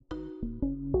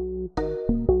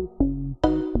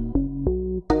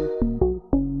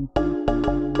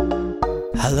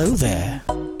Hello there,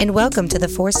 And welcome to the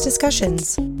Forced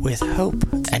Discussions. with Hope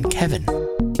and Kevin.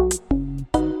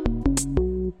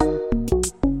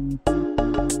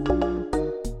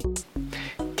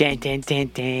 Dun, dun,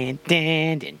 dun, dun,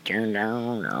 dun, dun, dun,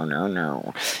 no, no,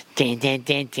 no. Dun, dun,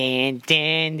 dun, dun,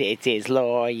 dun, it is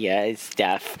lawyer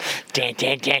stuff. Dun,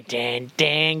 dun, dun, dun,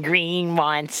 dun, green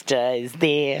monster is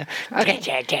there. Okay.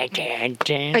 Dun, dun, dun, dun,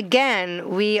 dun.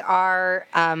 Again, we are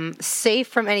safe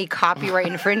from any copyright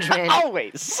infringement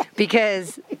Always.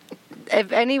 because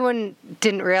if anyone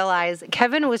didn't realize,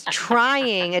 Kevin was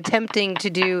attempting to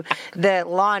do the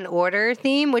Law and Order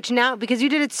theme, which now, because you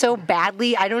did it so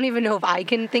badly, I don't even know if I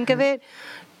can think of it.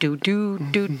 Do do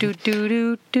do do do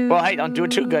do do. Well, hey, don't do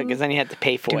it too good because then you have to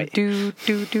pay for it. Do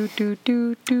do do do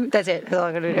do do. That's it. That's all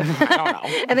I'm gonna do. I don't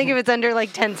know. I think if it's under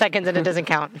like 10 seconds, then it doesn't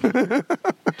count.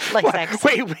 Like sex.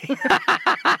 Wait.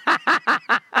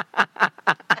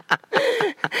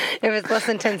 If it's less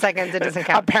than 10 seconds, it doesn't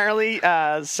count. Apparently,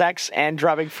 sex and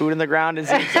dropping food in the ground is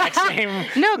the exact same.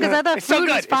 No, because I thought It's still food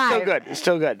good. was 5. It's still good. It's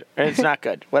still good. It's not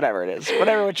good. Whatever it is.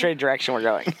 Whatever which direction we're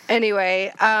going.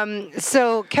 Anyway,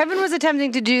 so Kevin was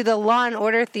attempting to do the Law and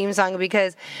Order theme song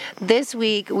because this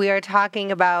week we are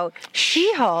talking about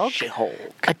She-Hulk, She-Hulk.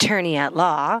 Attorney at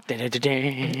Law.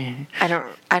 Da-da-da-da. I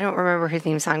don't remember her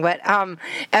theme song, but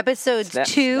episodes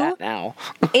That's 2 that now.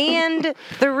 and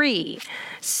 3.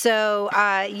 So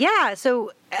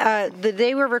the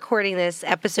day we're recording this,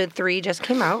 episode 3 just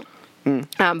came out.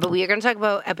 But we are going to talk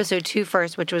about episode 2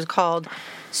 first, which was called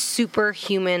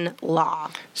Superhuman Law.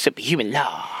 Superhuman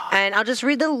law. And I'll just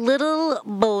read the little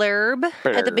blurb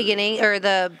at the beginning, or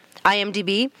the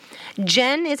IMDb.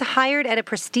 Jen is hired at a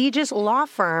prestigious law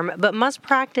firm, but must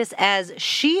practice as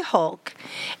She-Hulk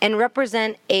and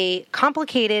represent a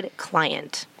complicated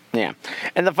client. Yeah.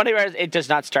 And the funny part is it does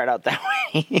not start out that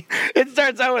way. It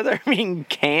starts out with her being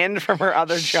canned from her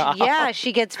other job. Yeah,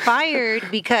 she gets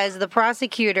fired because the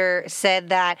prosecutor said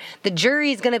that the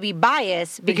jury is going to be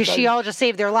biased because she all just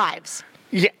saved their lives.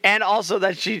 Yeah, and also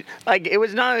that she, like, it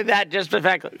was not only that, just the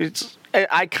fact,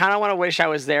 I kind of want to wish I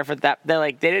was there for that.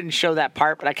 They didn't show that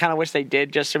part, but I kind of wish they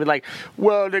did, just to be like,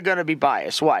 well, they're going to be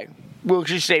biased. Why? Well,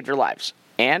 she saved her lives.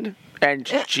 And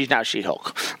she's now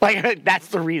She-Hulk. Like, that's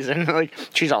the reason. Like,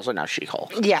 she's also now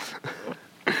She-Hulk. Yeah.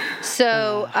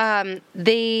 So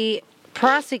the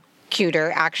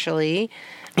prosecutor actually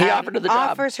He offered her the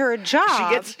job. offers her a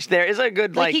job. There is a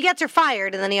good, like he gets her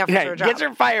fired and then he offers her a job. He gets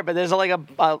her fired, but there's like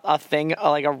a thing,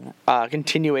 like a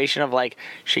continuation of like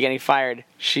she getting fired.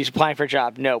 She's applying for a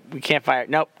job. Nope, we can't fire.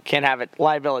 Nope, can't have it.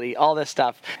 Liability, all this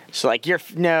stuff. So like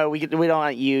we don't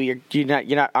want you. You're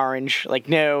not orange. Like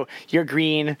no, you're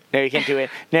green. No, you can't do it.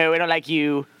 No, we don't like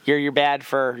you. You're bad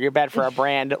for our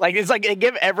brand. Like it's like they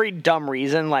give every dumb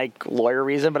reason, like lawyer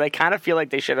reason, but I kind of feel like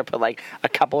they should have put like a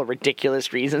couple of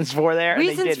ridiculous reasons for there.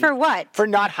 Reasons for what? For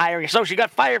not hiring. So she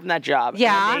got fired from that job.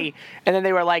 Yeah. And then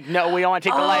they were like, no, we don't want to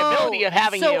take the liability of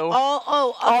having you.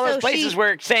 All those places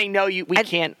were saying, no, we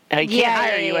can't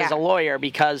hire you as a lawyer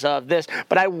because of this.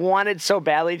 But I wanted so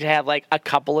badly to have like a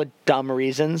couple of dumb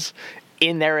reasons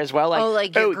in there as well.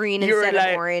 Like, you're green instead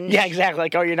of orange. Yeah, exactly.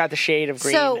 Like, you're not the shade of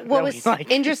green. So what was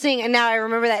interesting, and now I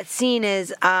remember that scene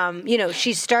is,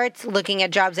 she starts looking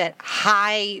at jobs at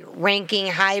high-ranking,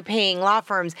 high-paying law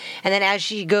firms, and then as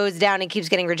she goes down and keeps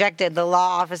getting rejected, the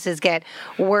law offices get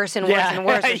worse and worse and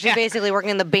worse. So she's basically working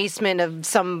in the basement of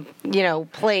some,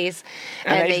 place,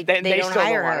 and they don't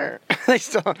hire her. They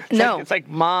still it's like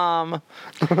mom.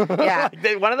 Yeah.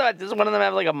 Does one of them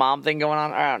have like a mom thing going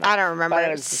on? I don't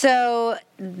remember. So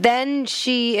then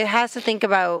she has to think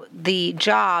about the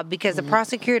job because the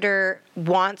prosecutor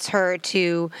wants her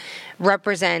to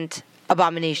represent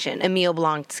Abomination, Emil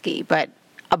Blonsky, but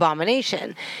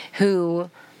Abomination, who,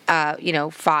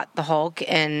 fought the Hulk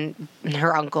and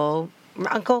her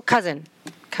cousin,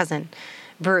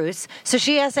 Bruce. So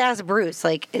she has to ask Bruce,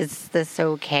 like, is this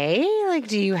okay? Like,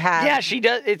 do you have... Yeah, she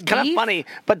does. It's kind of funny.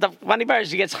 But the funny part is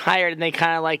she gets hired and they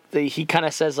kind of he kind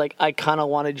of says, like, I kind of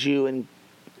wanted you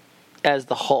as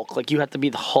the Hulk. Like, you have to be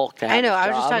the Hulk to have I know. this I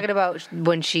was job. just talking about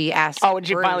when she asked Oh, when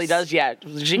she Bruce. finally does, yeah.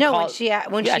 She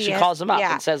calls him up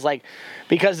and says, like,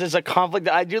 because there's a conflict.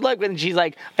 I do like when she's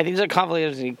like, I think there's a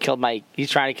conflict because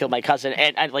he's trying to kill my cousin,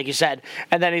 and like you said,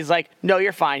 and then he's like, no,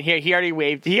 you're fine. Here, he already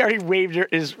waived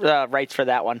his rights for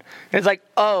that one. And it's like,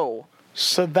 oh.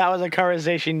 So that was a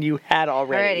conversation you had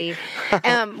already.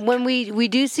 When we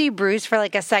do see Bruce for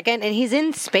like a second, and he's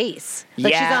in space.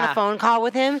 Like she's on a phone call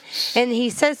with him, and he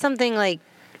says something like,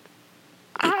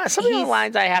 something along the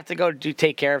lines, I have to go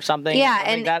take care of something. Yeah,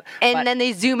 and like that. And then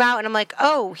they zoom out, and I'm like,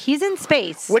 oh, he's in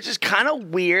space. Which is kind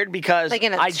of weird because like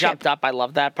I jumped up. I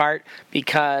love that part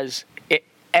because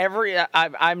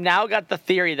I've now got the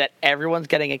theory that everyone's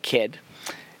getting a kid,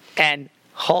 and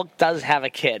Hulk does have a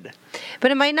kid.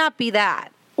 But it might not be that.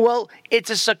 Well, it's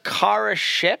a Sakaara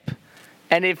ship,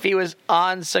 and if he was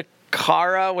on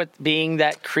Sakaara with being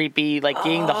that creepy, like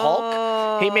being the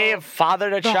Hulk, he may have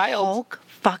fathered a child. Hulk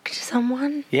fucked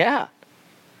someone? Yeah.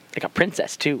 Like a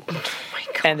princess, too. Oh my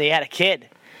God. And they had a kid.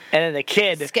 And then the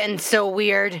kid... It's getting so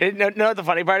weird. Know what the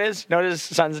funny part is? Know what his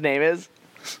son's name is?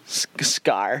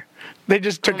 Scar. They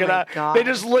just took it out. God. They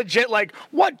just legit like,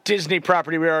 what Disney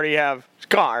property we already have?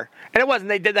 Scar. And it wasn't.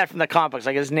 They did that from the comic books.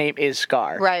 Like, his name is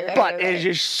Scar. Right. But it's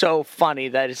just so funny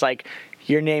that it's like,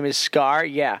 your name is Scar?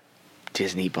 Yeah.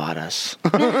 Disney bought us.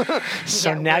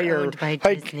 So Yeah, now we're you're owned by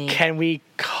like, Disney. can we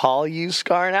call you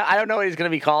Scar now? I don't know what he's going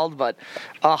to be called, but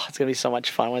it's going to be so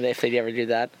much fun if they ever do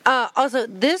that. Also,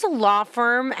 this law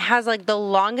firm has like the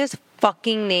longest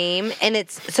fucking name, and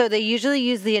so they usually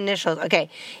use the initials. Okay,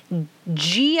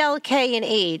 GLK and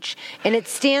H, and it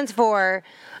stands for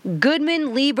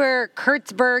Goodman, Lieber,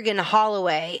 Kurtzberg, and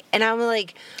Holloway. And I'm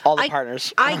like, all the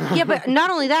partners. Yeah, but not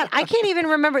only that, I can't even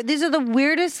remember. These are the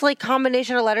weirdest like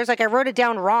combination of letters. Like I wrote it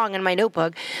down wrong in my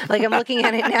notebook. Like I'm looking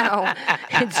at it now.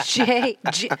 It's J.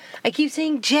 I keep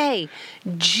saying J.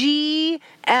 GLK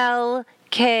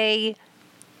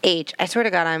H. I swear to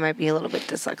God, I might be a little bit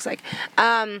dyslexic.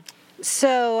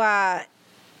 So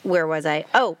where was I?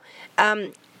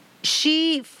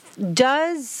 She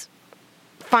does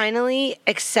finally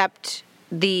accept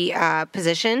the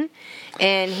position,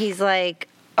 and he's like,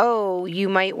 oh, you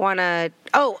might want to...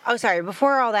 sorry,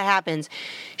 before all that happens,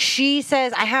 she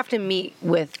says, I have to meet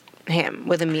with him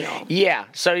with a meal. Yeah,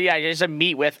 so just a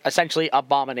meet with essentially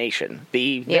Abomination,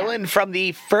 the villain from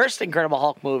the first Incredible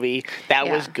Hulk movie that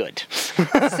was good.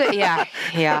 So,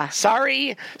 yeah.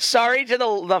 Sorry to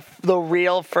the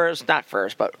real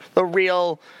but the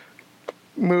real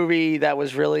movie that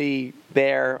was really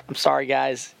there. I'm sorry,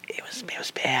 guys. It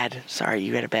was bad. Sorry,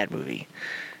 you had a bad movie.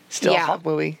 Still a Hulk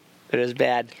movie. It was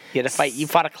bad. You had to fight. You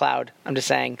fought a cloud. I'm just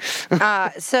saying.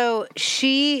 So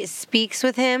she speaks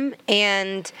with him,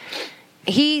 and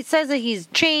he says that he's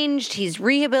changed, he's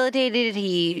rehabilitated,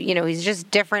 he's just a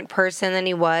different person than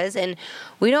he was, and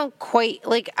we don't quite,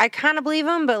 like, I kind of believe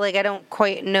him, but, like, I don't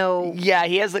quite know. Yeah,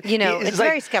 he has, it's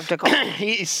very skeptical.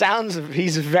 He's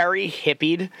very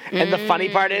hippied, and the funny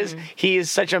part is, he is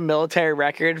such a military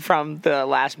record from the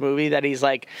last movie that he's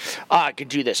like, I can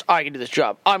do this, I can do this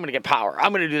job, I'm going to get power,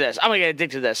 I'm going to do this, I'm going to get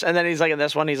addicted to this, and then he's like, in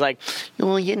this one, he's like,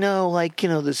 well,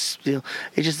 this, it's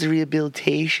just the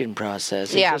rehabilitation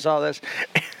process, it's just all this.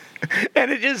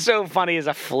 And it's just so funny as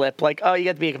a flip, like, you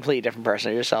get to be a completely different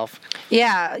person of yourself.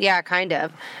 Yeah, kind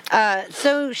of.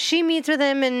 So she meets with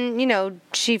him, and,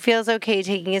 she feels okay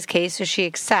taking his case, so she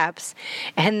accepts.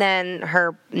 And then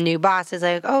her new boss is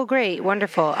like, oh, great,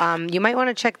 wonderful. You might want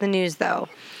to check the news, though.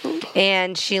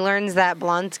 And she learns that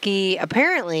Blonsky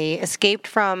apparently escaped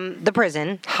from the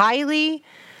prison, highly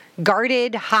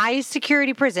guarded,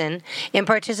 high-security prison, and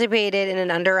participated in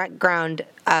an underground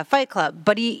fight club.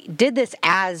 But he did this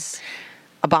as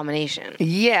Abomination.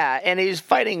 Yeah, and he was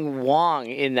fighting Wong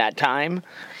in that time,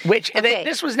 which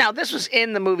this was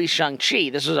in the movie Shang-Chi.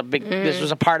 This was this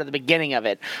was a part of the beginning of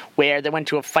it, where they went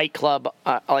to a fight club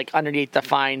underneath to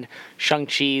find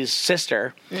Shang-Chi's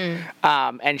sister,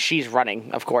 and she's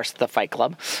running, of course, the fight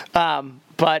club,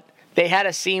 but they had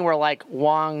a scene where, like,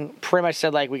 Wong pretty much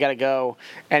said, like, we got to go,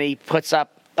 and he puts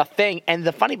up a thing. And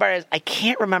the funny part is, I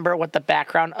can't remember what the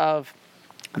background of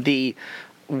the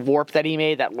warp that he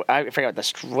made, that I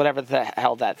forget whatever the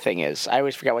hell that thing is. I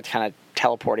always forget what kind of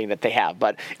teleporting that they have.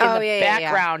 But in the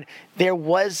background, there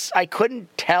was, I couldn't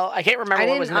tell, I can't remember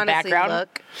what was in the background.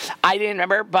 I didn't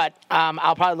remember, but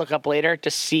I'll probably look up later to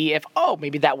see if,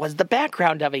 maybe that was the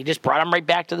background of it. He just brought him right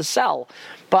back to the cell.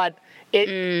 But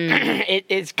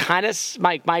it's kind of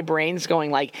my brain's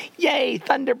going like, yay,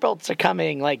 Thunderbolts are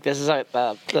coming. Like, this is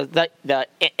the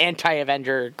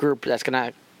anti-Avenger group that's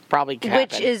gonna probably happen.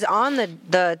 Which is on the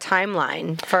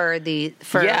timeline for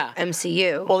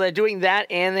MCU. Well, they're doing that,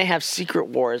 and they have Secret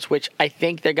Wars, which I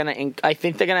think they're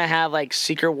gonna have like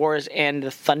Secret Wars and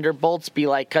the Thunderbolts be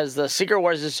like, because the Secret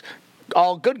Wars is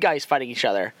all good guys fighting each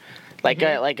other, like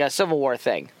a Civil War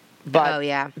thing.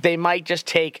 But they might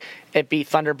just be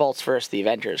Thunderbolts versus the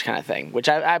Avengers kind of thing, which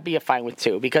I'd be fine with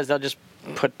too, because they'll just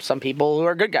put some people who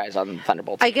are good guys on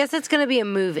Thunderbolts. I guess it's going to be a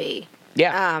movie.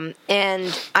 Yeah.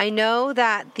 And I know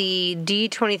that the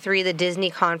D23, the Disney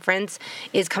conference,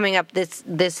 is coming up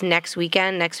this next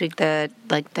weekend. Next week, the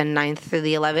 9th through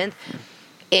the 11th,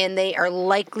 and they are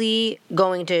likely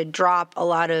going to drop a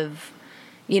lot of,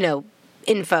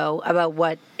 info about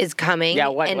what is coming. Yeah,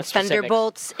 and what specifics?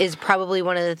 Thunderbolts is probably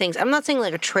one of the things. I'm not saying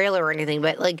like a trailer or anything,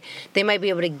 but like they might be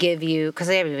able to give you, because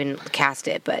they haven't even cast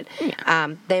it, but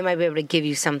they might be able to give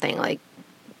you something like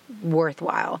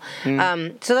worthwhile.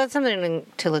 So that's something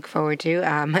to look forward to.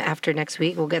 After next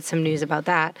week, we'll get some news about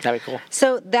that. That'd be cool.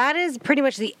 So that is pretty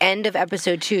much the end of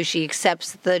episode 2. She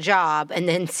accepts the job and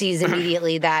then sees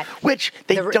immediately that Which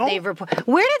they don't.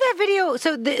 Where did that video?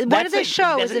 So what did they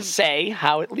show? Does it say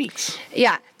how it leaks?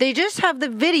 Yeah, they just have the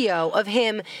video of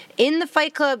him in the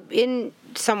Fight Club in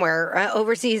somewhere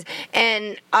overseas,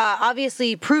 and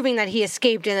obviously proving that he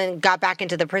escaped and then got back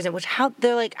into the prison.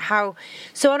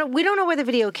 So we don't know where the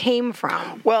video came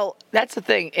from. Well, that's the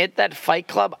thing. At that Fight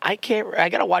Club, I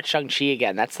gotta watch Shang-Chi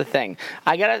again. That's the thing.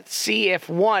 I gotta see if,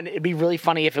 one, it'd be really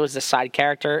funny if it was the side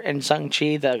character in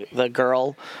Shang-Chi, the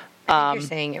girl. I think you're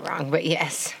saying it wrong, but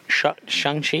yes.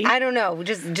 Shang-Chi? I don't know.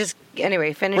 Just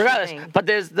anyway, finish your thing. But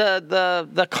there's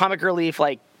the comic relief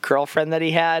girlfriend that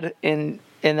he had in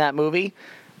that movie.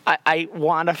 I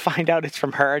want to find out it's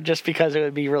from her, just because it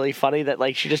would be really funny that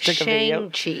she just took a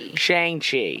video.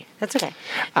 Shang-Chi. That's okay.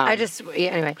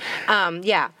 Anyway.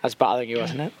 Yeah. That's bothering you,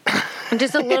 wasn't it?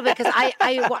 Just a little bit, because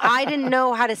I didn't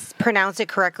know how to pronounce it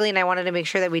correctly, and I wanted to make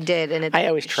sure that we did. And I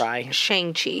always try.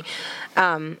 Shang-Chi.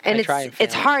 And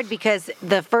it's hard because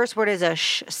the first word is a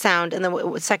sh sound, and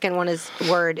the second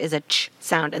word is a ch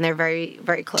sound, and they're very,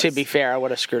 very close. To be fair, I would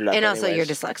have screwed it up. And anyways. also, you're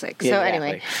dyslexic. Yeah, so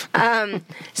exactly.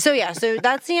 anyway, so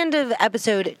that's the end of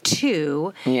episode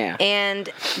 2. Yeah. And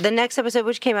the next episode,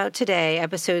 which came out today,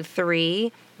 episode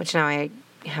 3, which now I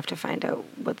have to find out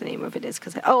what the name of it is,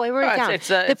 because I wrote it down. It's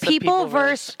the People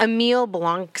vs. Emil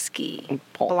Blonsky.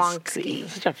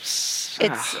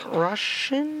 It's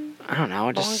Russian. I don't know.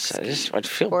 I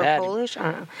feel or bad. Polish. I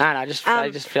don't know. I don't know. I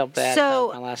just feel bad.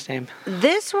 So my last name.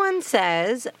 This one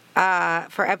says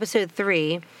for episode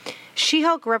 3.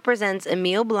 She-Hulk represents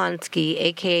Emil Blonsky,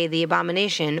 a.k.a. the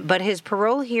Abomination, but his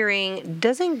parole hearing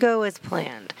doesn't go as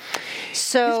planned.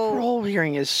 So his parole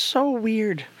hearing is so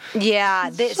weird. Yeah,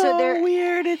 so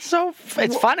weird. It's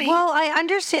funny. Well, I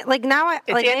understand. I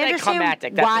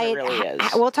understand why it really is.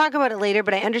 We'll talk about it later,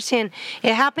 but I understand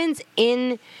it happens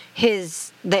in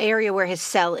the area where his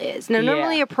cell is. Now,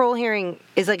 normally a parole hearing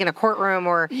is in a courtroom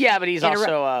or but he's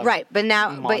also right. But now,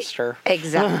 monster.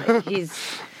 Exactly, he's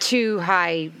too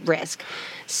high risk.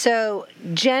 So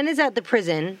Jen is at the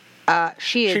prison.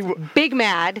 She is big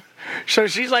mad. So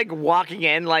she's walking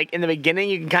in, in the beginning,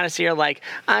 you can kind of see her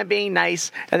I'm being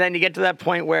nice. And then you get to that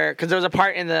point where, because there was a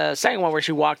part in the second one where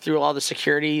she walked through all the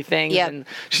security things. Yep. And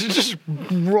she's just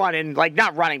running,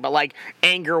 not running, but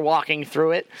anger walking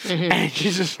through it. Mm-hmm. And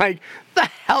she's just the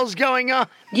hell's going on?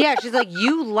 Yeah, she's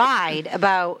you lied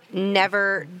about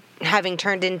never having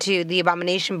turned into the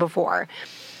Abomination before.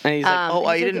 And he's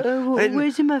I didn't.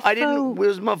 Where's my phone? It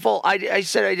was my fault. I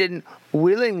said I didn't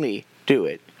willingly do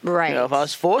it. Right. If I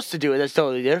was forced to do it, that's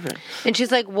totally different. And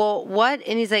she's like, well, what?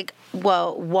 And he's like,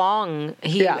 well, Wong.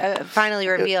 He finally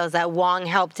reveals that Wong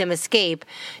helped him escape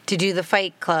to do the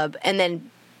Fight Club and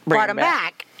then brought him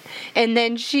back. And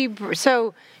then she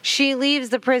leaves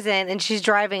the prison and she's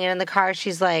driving, and in the car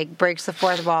she's breaks the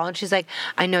fourth wall, and she's like,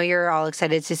 I know you're all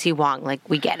excited to see Wong.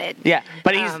 We get it. Yeah,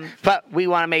 but but we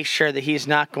want to make sure that he's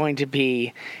not going to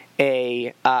be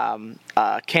a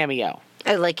cameo.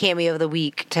 Cameo of the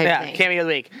week type thing. Yeah, cameo of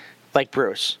the week, like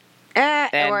Bruce.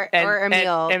 Or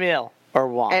Emil. Emil. Or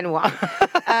Wong. And Wong.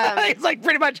 It's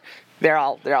pretty much... They're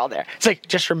all there. It's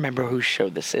just remember whose show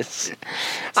this is.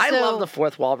 I love the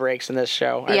fourth wall breaks in this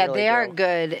show. They are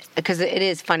good because it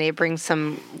is funny. It brings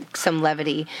some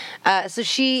levity. So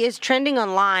she is trending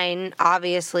online,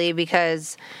 obviously,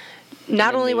 because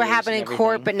not only what happened in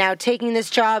court, but now taking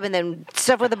this job and then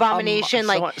stuff with Abomination.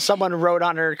 Someone wrote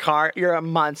on her car, "You're a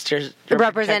monster." You're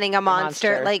representing a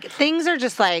monster. Things are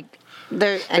just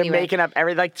They're making up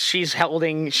everything. She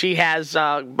has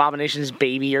Abomination's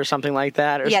baby or something like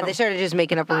that. They started just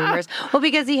making up rumors. Well,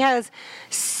 because he has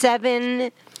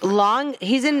 7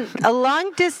 he's in a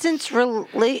long distance pen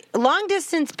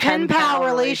pal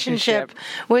relationship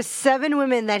with 7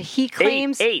 women that he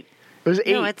claims. 8. It was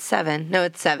 8. No, it's 7.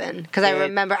 Because I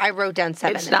remember I wrote down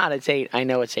 7. It's not. It's 8. I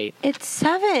know it's 8. It's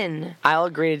 7. I'll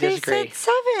agree to disagree. They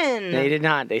said 7. They did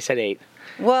not. They said 8.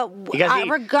 Well,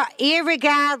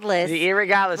 regardless, he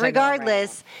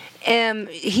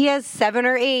has 7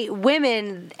 or 8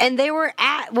 women, and they were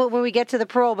when we get to the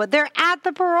parole, but they're at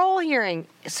the parole hearing.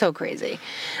 So crazy.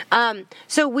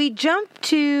 So we jump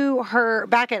to her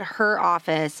back at her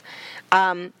office.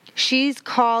 She's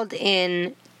called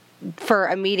in for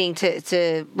a meeting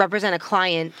to represent a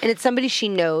client, and it's somebody she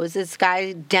knows. This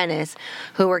guy, Dennis,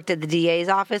 who worked at the DA's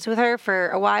office with her for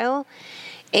a while.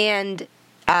 And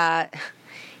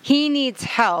he needs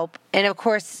help. And of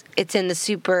course, it's in the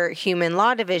superhuman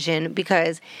law division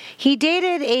because he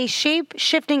dated a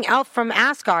shape-shifting elf from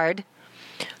Asgard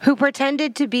who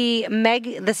pretended to be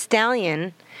Meg the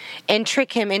Stallion and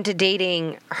trick him into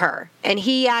dating her. And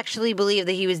he actually believed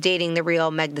that he was dating the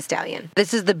real Meg the Stallion.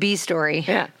 This is the B story.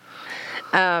 Yeah.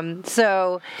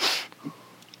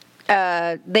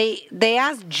 They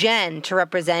asked Jen to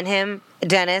represent him,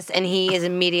 Dennis, and he is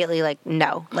immediately like,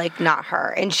 no, like not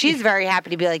her. And she's very happy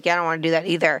to be like, yeah, I don't want to do that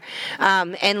either.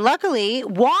 And luckily,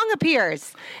 Wong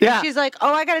appears. Yeah. And she's like,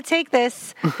 oh, I got to take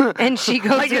this. And she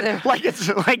goes like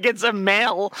it's a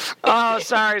mail. Oh,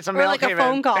 sorry, it's a mail. Like a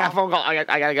phone call. Yeah, phone call. I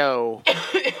gotta go.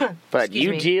 But Excuse you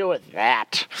me. deal with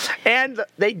that. And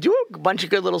they do a bunch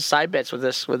of good little side bits with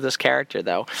this character,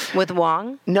 though. With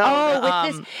Wong? No,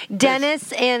 with this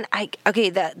Dennis and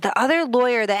the other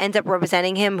lawyer that ends up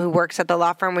representing him who works at the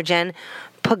law firm with Jen,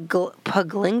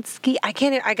 Puglinsky. I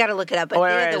gotta look it up. But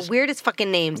they have the weirdest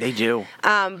fucking names. They do.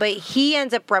 But he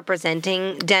ends up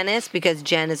representing Dennis because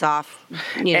Jen is off.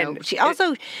 She's in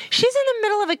the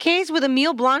middle of a case with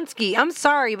Emil Blonsky. I'm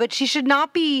sorry, but she should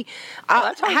not be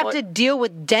have to deal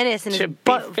with Dennis and his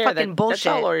fucking bullshit. That's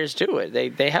how lawyers do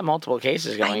it. They have multiple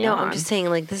cases going on. I know. I'm just saying,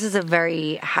 like, this is a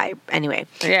very high. Anyway.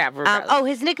 Yeah.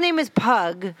 His nickname is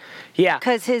Pug. Yeah.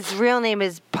 Because his real name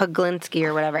is Puglinsky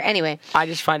or whatever. Anyway. I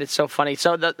just find it so funny.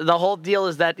 So the whole deal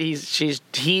is that he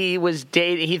thought he was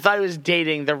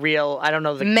dating the real, I don't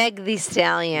know, Meg the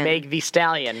Stallion. Meg the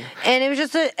Stallion. And it was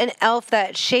just an elf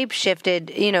that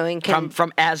shapeshifted, and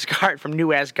from Asgard, from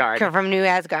New Asgard. From New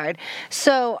Asgard.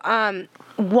 So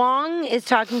Wong is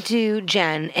talking to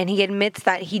Jen, and he admits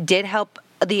that he did help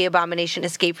the Abomination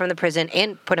escape from the prison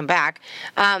and put him back.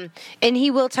 And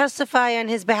he will testify on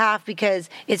his behalf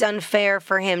because it's unfair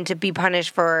for him to be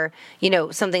punished for,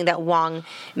 something that Wong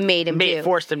made him do.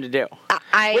 Forced him to do.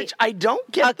 Which I don't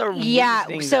get the reasoning, Yeah,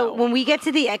 so though. when we get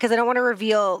to the end, because I don't want to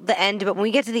reveal the end, but when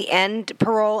we get to the end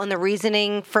parole and the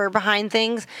reasoning for behind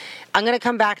things, I'm going to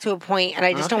come back to a point, and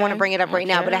I just don't want to bring it up right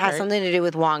now, but it has something to do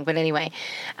with Wong. But anyway,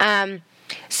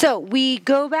 so we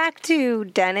go back to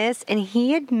Dennis, and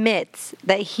he admits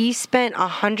that he spent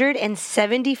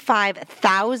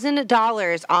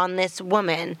 $175,000 on this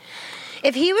woman.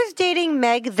 If he was dating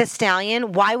Meg the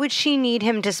Stallion, why would she need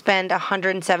him to spend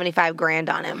 $175,000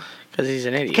 on him? Because he's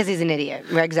an idiot. Because he's an idiot.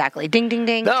 Exactly. Ding, ding,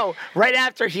 ding. No, right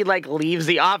after he leaves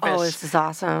the office. Oh, this is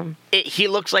awesome. He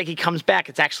looks like he comes back.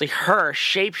 It's actually her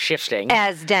shape-shifting.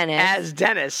 As Dennis.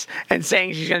 And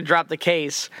saying she's going to drop the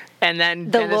case. And then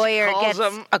the Dennis lawyer calls gets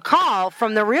him. a call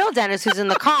from the real Dennis who's in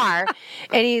the car,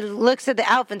 and he looks at the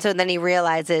elf, and so then he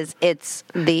realizes it's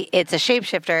a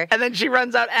shapeshifter. And then she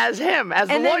runs out as him, as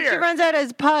the lawyer. And then she runs out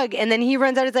as Pug, and then he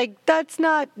runs out as like, that's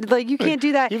not, like, you can't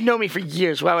do that. You've known me for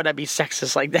years. Why would I be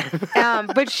sexist like that?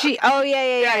 But she,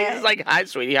 yeah. He's like, hi,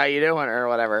 sweetie, how you doing, or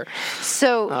whatever.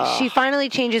 So she finally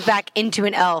changes back into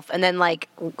an elf, and then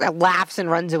laughs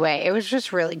and runs away. It was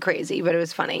just really crazy, but it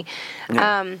was funny.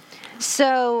 Yeah.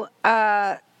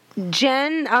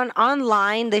 Jen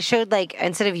online they showed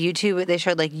instead of YouTube they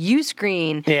showed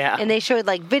Uscreen, and they showed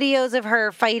videos of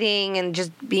her fighting and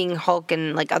just being Hulk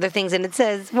and other things, and it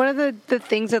says one of the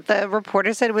things that the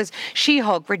reporter said was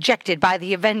She-Hulk rejected by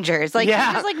the Avengers,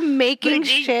 just making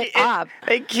shit up.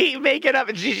 They keep making up,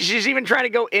 and she's even trying to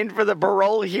go in for the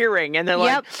parole hearing, and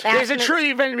they're there's a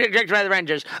truly rejected by the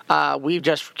Avengers. We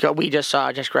just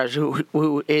saw Jessica Rabbit,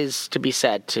 who is to be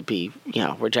said to be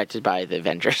rejected by the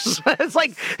Avengers.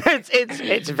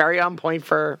 It's very on point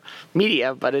for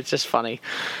media, but it's just funny.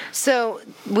 So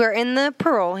we're in the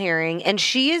parole hearing, and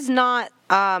she is not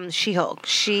She-Hulk.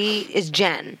 She is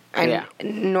Jen,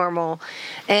 normal.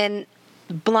 And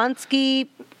Blonsky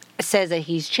says that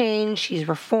he's changed, he's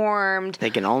reformed. They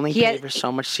can only pay for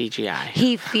so much CGI.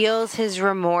 He feels his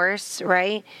remorse,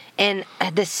 right? And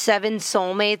the 7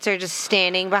 soulmates are just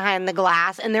standing behind the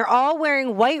glass, and they're all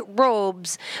wearing white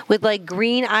robes with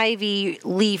green ivy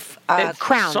leaf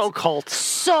crowns. So cult.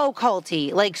 So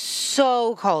culty.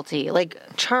 So culty.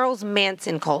 Charles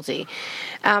Manson culty.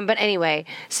 But anyway,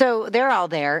 so they're all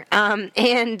there.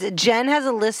 And Jen has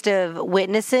a list of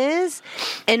witnesses,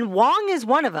 and Wong is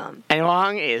one of them. And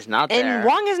Wong is not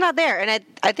there. And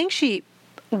I think she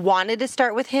wanted to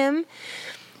start with him.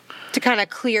 to kind of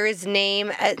clear his name,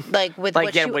 with Like what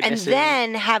get she, and witnesses.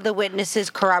 then have the witnesses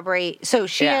corroborate. So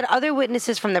she Yeah. had other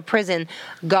witnesses from the prison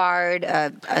guard,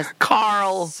 a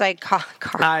Carl. Carl.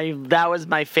 That was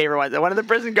my favorite one. One of the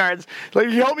prison guards, like,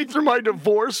 he helped me through my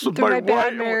divorce with Through my my bad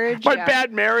wife, marriage, my yeah.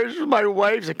 bad marriage with my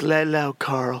wife. He's like, let it out,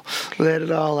 Carl. Let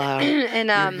it all out. And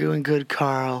You're doing good,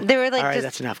 Carl. they were like, all right, just-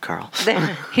 that's enough, Carl.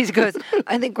 He goes,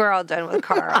 I think we're all done with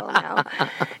Carl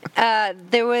now.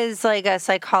 There was like a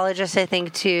psychologist, I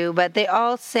think, too, but they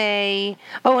all say,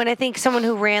 and I think someone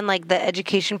who ran like the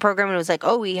education program and was like,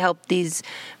 we helped these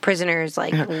prisoners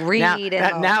like read.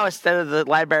 Now instead of the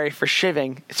library for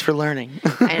shivving, it's for learning.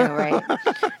 I know, right?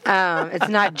 It's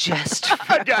not just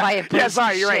a quiet place Yeah,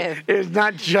 sorry, to you're shiv. right. It's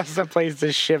not just a place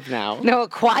to shiv now. No, a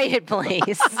quiet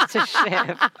place to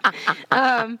shiv.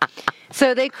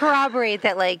 So they corroborate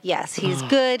that, like, yes, he's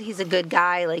good. He's a good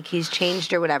guy. Like, he's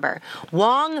changed or whatever.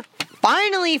 Wong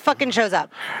finally fucking shows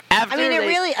up.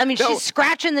 She's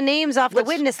scratching the names off the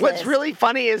witness list. What's really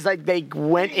funny is, like, they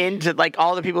went into, like,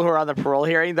 all the people who are on the parole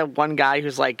hearing, the one guy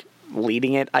who's, like,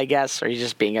 leading it, I guess, or he's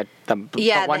just being the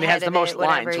one who has the most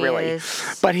lines, really.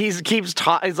 But he's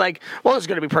like, well, it's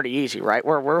going to be pretty easy, right?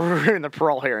 We're in the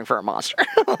parole hearing for a monster.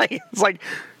 It's like,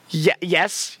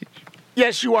 yes,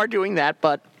 you are doing that,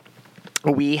 but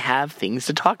we have things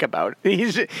to talk about.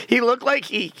 He looked like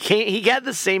he had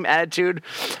the same attitude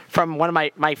from one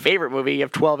of my favorite movie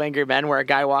of 12 Angry Men, where a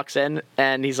guy walks in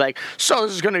and he's like, so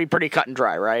this is going to be pretty cut and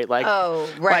dry, right? Like,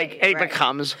 right. It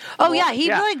becomes.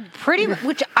 Like pretty,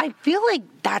 which I feel like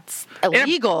that's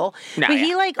illegal.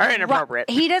 Or inappropriate.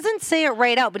 He doesn't say it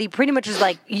right out, but he pretty much is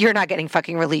like, you're not getting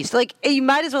fucking released. Like, you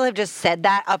might as well have just said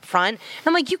that up front. And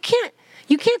I'm like, you can't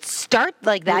start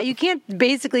like that. You can't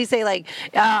basically say, like,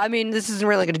 this isn't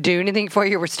really going to do anything for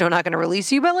you. We're still not going to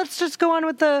release you, but let's just go on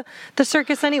with the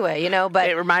circus anyway, But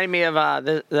it reminded me of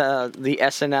the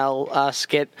SNL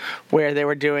skit where they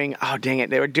were doing,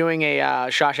 they were doing a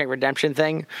Shawshank Redemption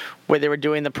thing where they were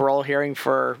doing the parole hearing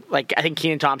for, like, I think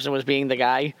Kenan Thompson was being the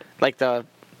guy, like the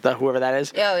whoever that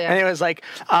is. Oh, yeah. And it was like,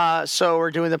 so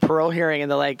we're doing the parole hearing, and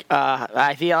they're like,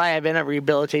 I feel I have been a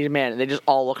rehabilitated man. And they just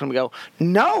all look at him and go,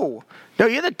 No,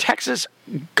 you're the Texas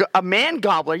a man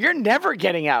gobbler. You're never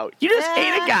getting out. You just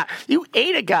ate a guy. You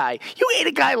ate a guy. You ate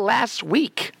a guy last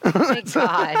week. Oh, my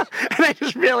God. And I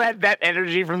just feel that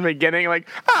energy from the beginning, like,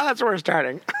 that's where we're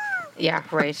starting. Yeah,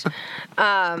 right.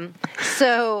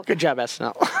 So good job,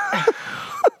 SNL.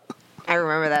 I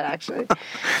remember that, actually.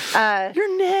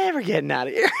 You're never getting out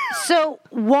of here. So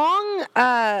Wong,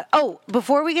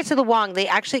 before we get to the Wong, they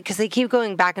actually, because they keep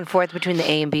going back and forth between the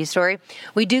A and B story,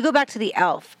 we do go back to the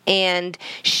elf, and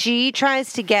she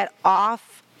tries to get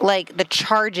off, like, the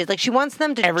charges. Like, she wants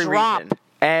them to drop.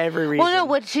 Every reason. Well, no,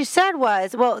 what she said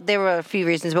was, there were a few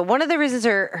reasons, but one of the reasons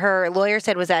her lawyer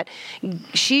said was that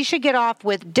she should get off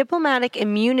with diplomatic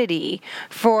immunity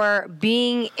for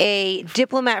being a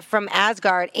diplomat from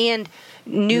Asgard and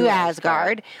New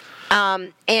Asgard.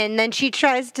 And then she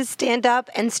tries to stand up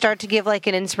and start to give, like,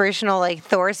 an inspirational, like,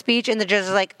 Thor speech, and the judge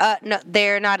is like, no,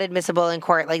 they're not admissible in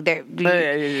court. Like,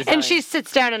 and she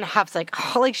sits down and huffs, like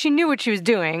she knew what she was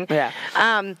doing. Yeah.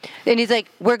 And he's like,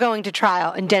 we're going to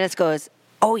trial. And Dennis goes,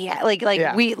 oh yeah,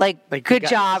 good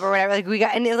job or whatever. Like, we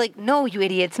got, and they're like, no, you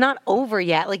idiot, it's not over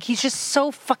yet. Like, he's just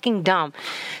so fucking dumb.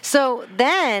 So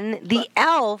then the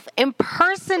elf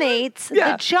impersonates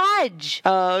the judge.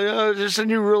 There's a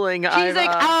new ruling. She's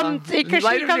like, because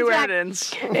she comes back.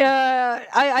 Evidence.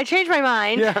 I changed my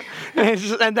mind. Yeah,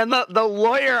 and then the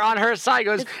lawyer on her side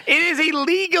goes, it is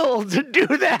illegal to do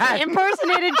that.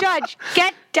 Impersonate a judge.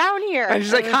 Get down here. And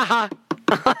she's like, haha.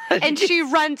 And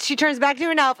she turns back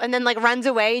to an elf and then, like, runs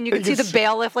away, and you can see the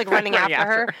bailiff, like, running after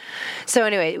her. So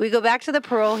anyway, we go back to the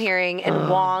parole heering, and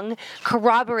Wong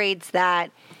corroborates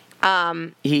that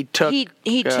he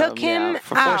took him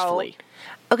forcefully.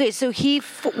 Okay, so he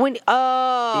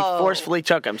forcefully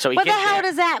took him. So what the hell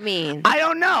does that mean? I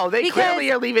don't know. They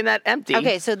clearly are leaving that empty.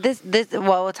 Okay, so this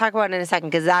we'll talk about it in a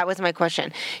second, because that was my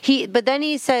question. But then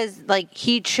he says, like,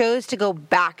 he chose to go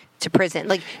back to prison.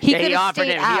 Like, he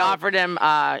offered him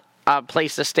a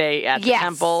place to stay at the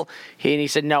temple. He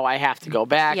said, no, I have to go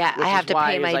back. Yeah, I have to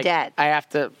pay my debt. I have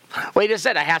to. Well, he just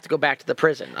said I have to go back to the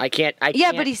prison. I can't.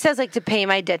 Yeah, but he says, like, to pay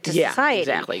my debt to society.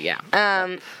 Exactly. Yeah.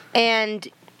 And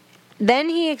then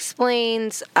he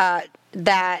explains that,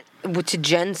 to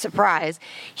Jen's surprise,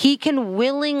 he can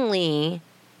willingly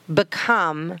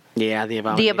become Yeah, the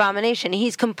Abomination. The Abomination.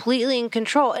 He's completely in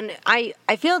control. And I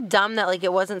feel dumb that, like,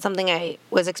 it wasn't something I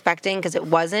was expecting, because it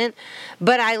wasn't.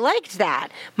 But I liked that.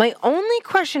 My only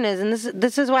question is, and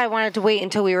this is why I wanted to wait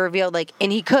until we revealed, like,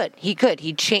 and he could. He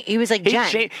was like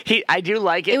Jen. I do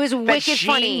like it. It was wicked she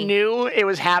funny. She knew it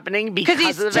was happening because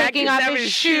he's of the fact taking off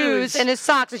his shoes and his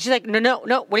socks. And she's like, no,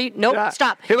 what are you, nope,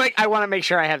 stop. He's like, I want to make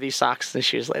sure I have these socks and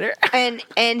shoes later. And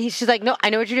she's like, no, I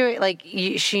know what you're doing. Like,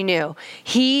 she knew.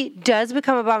 He does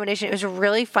become Abomination. It was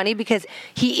really funny because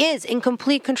he is in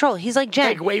complete control. He's like Jen.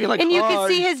 Like waving like, and you can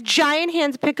see his giant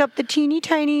hands pick up the teeny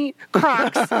tiny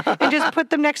Crocs and just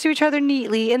put them next to each other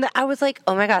neatly. And I was like,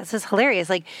 oh my God, this is hilarious.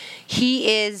 Like,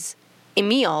 he is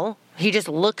Emil. He just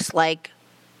looks like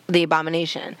the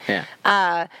Abomination.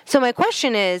 Yeah. So my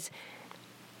question is,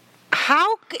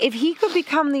 if he could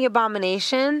become the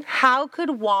Abomination, how could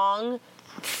Wong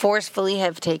forcefully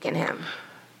have taken him?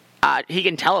 He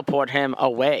can teleport him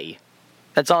away.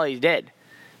 That's all he did.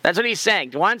 That's what he's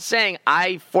saying. Juan's saying,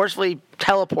 I forcefully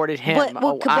teleported him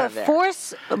out of there.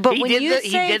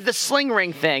 He did the sling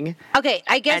ring thing. Okay,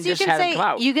 I guess you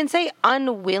can say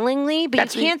unwillingly,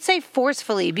 but you can't say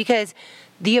forcefully, because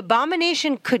the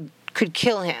Abomination could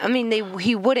kill him. I mean,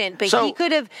 he wouldn't, but he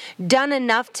could have done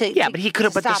enough to. Yeah, but he could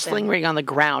have put the sling ring on the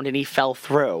ground and he fell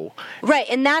through. Right,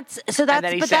 and that's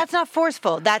not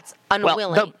forceful. That's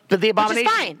unwilling. But the Abomination,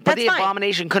 which is fine. That's fine.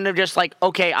 Abomination couldn't have just like,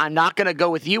 okay, I'm not going to go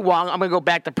with you, Wong. I'm going to go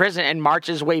back to prison and march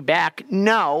his way back.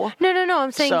 No. No.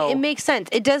 I'm saying it makes sense.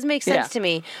 It does make sense to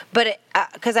me, but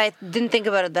because I didn't think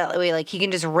about it that way. Like, he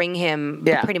can just ring him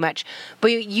pretty much, but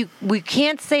we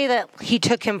can't say that he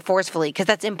took him forcefully, because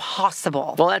that's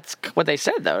impossible. Well, that's what they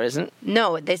said, though, isn't it?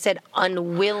 No, they said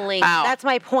unwilling. Oh, that's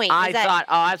my point. I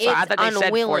thought they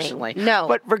said forcibly. No,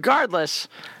 but regardless.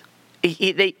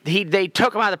 They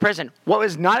took him out of the prison. What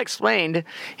was not explained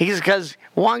is because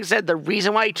Wong said the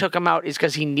reason why he took him out is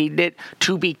because he needed it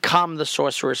to become the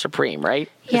Sorcerer Supreme, right?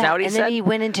 Yeah, is that what he said? And then he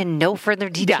went into no further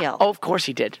detail. Yeah, of course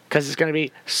he did, because it's going to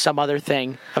be some other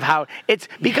thing of how it's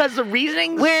because the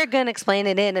reasoning. We're going to explain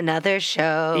it in another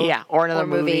show. Yeah, or another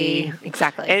movie.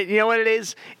 Exactly. And you know what it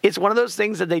is? It's one of those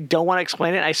things that they don't want to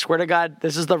explain it. I swear to God,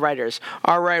 this is the writers.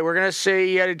 All right, we're going to say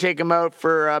you had to take him out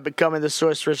for becoming the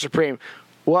Sorcerer Supreme.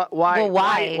 What? Why? Well,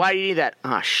 why? Why do you need that?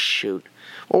 Oh, shoot.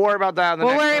 We'll worry about that.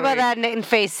 We'll worry about that in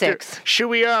Phase 6. Should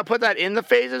we put that in the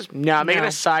phases? No, make it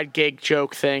a side gig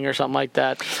joke thing or something like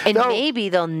that. And maybe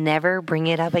they'll never bring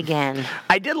it up again.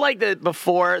 I did like that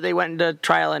before they went into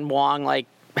trial and Wong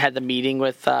had the meeting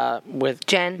with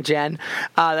Jen.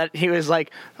 That he was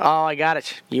like, "Oh, I got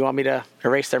it. You want me to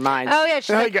erase their minds?" Oh yeah, she's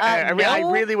like, I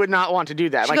really would not want to do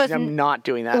that. Goes, I'm not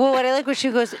doing that. Well, what I like was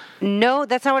she goes, "No,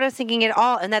 that's not what I was thinking at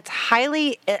all," and that's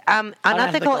highly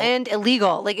unethical and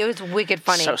illegal. Like, it was wicked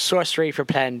funny. So sorcery for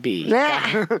Plan B.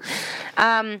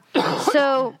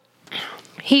 So.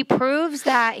 He proves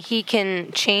that he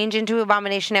can change into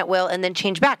Abomination at will and then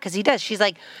change back, because he does. She's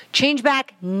like, change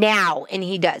back now, and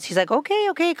he does. He's like,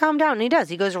 okay, calm down, and he does.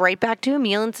 He goes right back to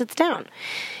Emil and sits down.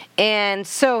 And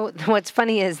so what's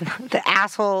funny is the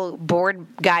asshole board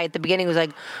guy at the beginning was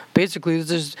like, basically,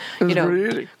 this is,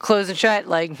 close and shut.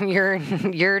 Like,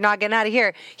 you're not getting out of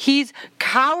here. He's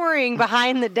cowering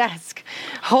behind the desk,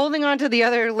 holding on to the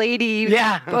other lady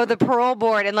of the parole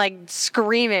board and, like,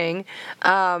 screaming.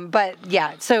 But,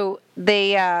 yeah, so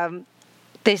they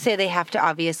say they have to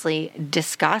obviously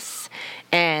discuss,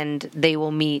 and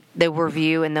they'll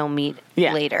review, and they'll meet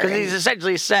later. Because he's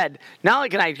essentially said, not only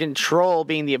can I control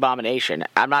being the Abomination,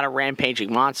 I'm not a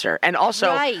rampaging monster. And also,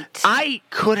 I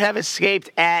could have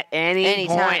escaped at any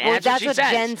point. Well, that's what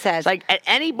Jen says. Like, at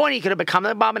any point, he could have become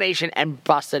the Abomination and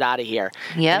busted out of here.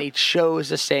 Yep. And he chose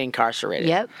to stay incarcerated.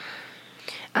 Yep.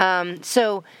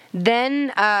 So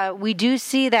then we do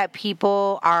see that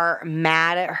people are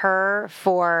mad at her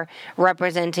for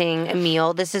representing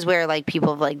Emil. This is where, like, people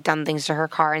have, like, done things to her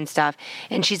car and stuff.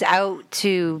 And she's out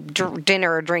to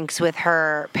dinner or drinks with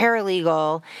her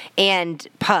paralegal and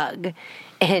Pug.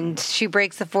 And she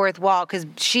breaks the fourth wall because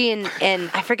she and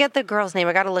I forget the girl's name.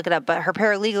 I got to look it up. But her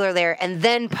paralegal are there, and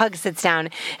then Pug sits down,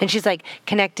 and she's like,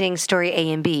 connecting story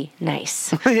A and B.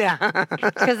 Nice. Yeah,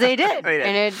 because they did.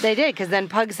 They did because then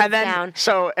Pug sits down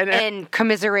and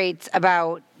commiserates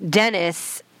about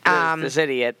Dennis, this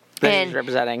idiot that he's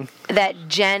representing. That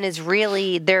Jen is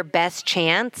really their best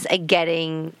chance at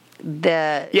getting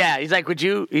Yeah, he's like, would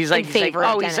you? He's like, favor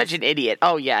of oh, he's Dennis. such an idiot.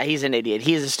 Oh yeah, he's an idiot.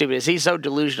 He's the stupidest. He's so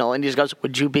delusional. And he just goes,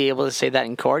 would you be able to say that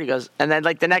in court? He goes, and then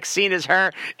like the next scene is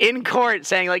her in court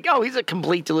saying like, oh, he's a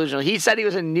complete delusional. He said he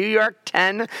was in New York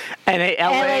 10 and a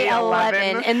LA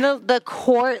 11. and the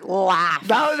court laughed.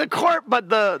 Not the court, but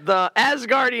the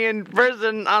Asgardian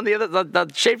person on the other, the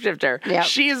shapeshifter. Yep.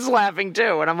 She's laughing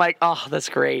too, and I'm like, oh, that's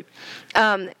great.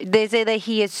 They say that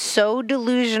he is so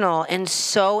delusional and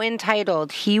so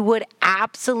entitled, he would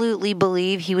absolutely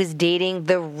believe he was dating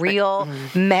the real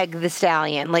Meg the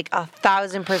Stallion, like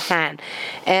 1,000%.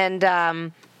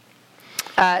 And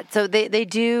so they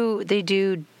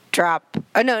do drop.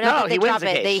 Oh no, not that they he wins drop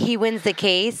the it. case. He wins the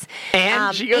case,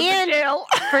 And she goes to jail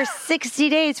for 60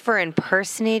 days for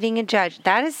impersonating a judge.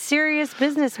 That is serious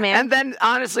business, man. And then,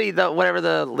 honestly, whatever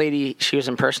the lady she was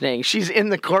impersonating, she's in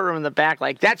the courtroom in the back,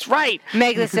 like, "That's right,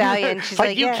 Meg the Stallion." She's like,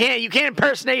 like, you yeah. can't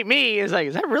impersonate me." It's like,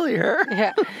 is that really her?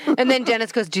 Yeah. And then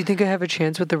Dennis goes, "Do you think I have a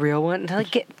chance with the real one?" And they're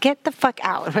like, get the fuck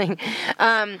out. Like,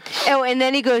 and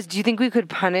then he goes, "Do you think we could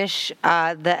punish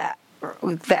the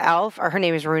elf?" Or her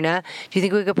name is Runa. "Do you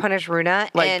think we could punish Runa?"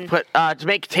 Like,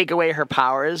 and take away her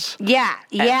powers. Yeah,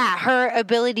 her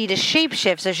ability to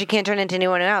shapeshift so she can't turn into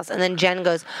anyone else. And then Jen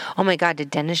goes, "Oh my God, did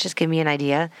Dennis just give me an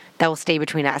idea that will stay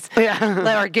between us?"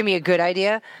 Yeah. Or give me a good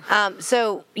idea.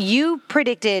 So you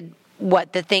predicted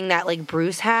what, the thing that like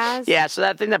Bruce has? Yeah, so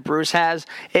that thing that Bruce has,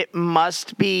 it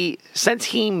must be, since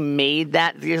he made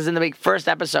that, because in the first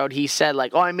episode he said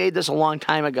like, "Oh, I made this a long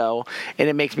time ago, and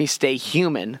it makes me stay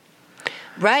human."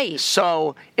 Right.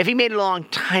 So if he made it a long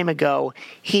time ago,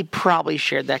 he probably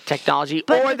shared that technology.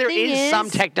 But or the there thing is some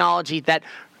is- technology that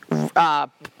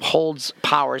holds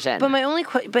powers in. But my only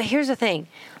but here's the thing.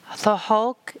 The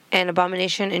Hulk and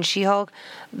Abomination and She-Hulk,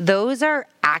 those are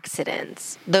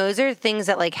accidents. Those are things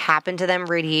that like happen to them,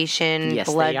 radiation, Yes,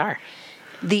 blood. they are.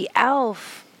 The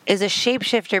elf is a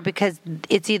shapeshifter because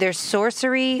it's either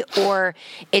sorcery or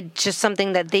it's just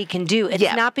something that they can do. It's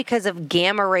Yeah. not because of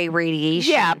gamma ray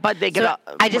radiation. Yeah, but they So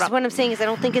could. what I'm saying is I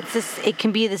don't think it's this. It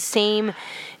can be the same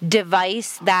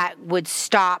device that would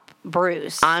stop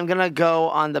Bruce. I'm gonna go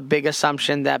on the big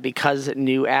assumption that because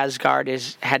New Asgard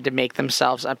had to make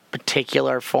themselves a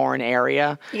particular foreign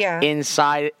area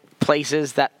inside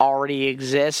places that already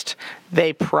exist,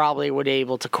 they probably would be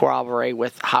able to corroborate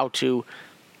with how to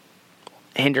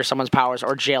hinder someone's powers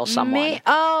or jail someone.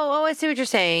 I see what you're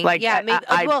saying. Like, yeah,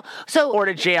 maybe. or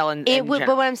to jail and But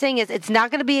what I'm saying is, it's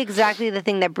not going to be exactly the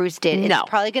thing that Bruce did. No. It's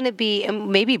probably going to be, and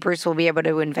maybe Bruce will be able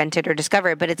to invent it or discover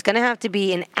it, but it's going to have to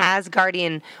be an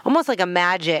Asgardian, almost like a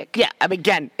magic. Yeah, I mean,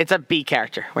 again, it's a B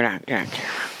character. We're not.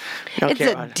 It's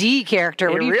a D character.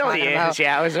 What are you really talking is. about?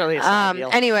 Yeah, it was really a side deal.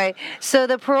 Anyway, so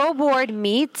the parole board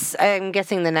meets, I'm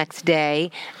guessing the next day,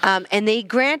 and they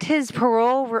grant his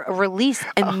parole release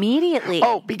immediately.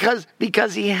 Oh, because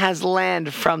he has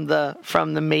land from the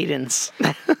maidens.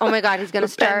 Oh my God, he's gonna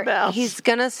start. bells. He's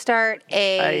gonna start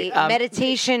a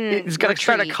meditation. He's gonna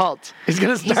start a retreat. cult. He's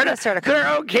gonna start a cult.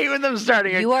 They're okay with him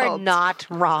starting a You cult. are not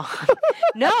wrong.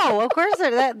 No, of course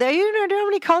they're. You know how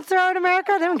many cults there are in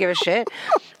America? They don't give a shit.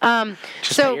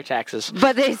 Just pay your taxes.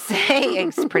 But they say,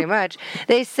 it's pretty much,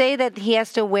 they say that he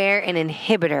has to wear an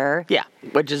inhibitor. Yeah,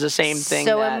 which is the same thing.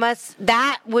 So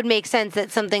that would make sense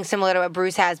that something similar to what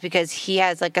Bruce has, because he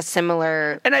has like a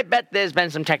similar. And I bet there's been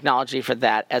some technology for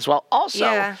that as well. Also,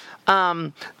 Yeah.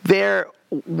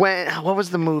 what was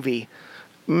the movie?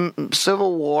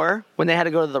 Civil War, when they had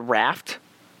to go to the raft,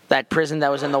 that prison that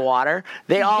was in the water,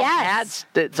 they all Yes.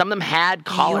 had, some of them had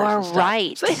collars. You are and stuff.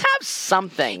 right. So they have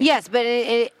something. Yes, but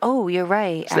you're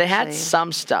right. So they had actually.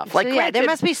 some stuff. So Like, yeah, granted, there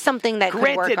must be something that could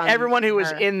work granted, on everyone who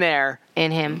was her in there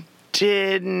and him.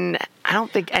 didn't. I don't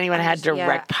think anyone had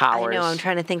direct powers. I know. I'm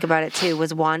trying to think about it too.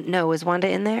 Was Wanda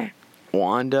in there?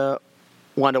 Wanda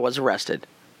was arrested.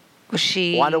 Was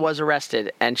she? Wanda was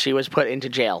arrested, and she was put into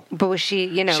jail. But was she?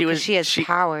 Because she has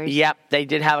powers. Yep, they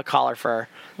did have a collar for her.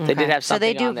 They did have So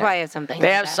something. they do on there. probably have something. They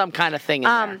like have that. some kind of thing in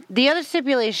there. The other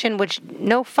stipulation, which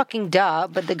no fucking duh,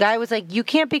 but the guy was like, "You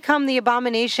can't become the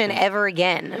Abomination ever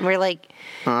again." And we're like,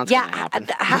 Oh, that's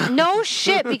gonna happen. no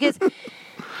shit, because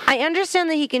I understand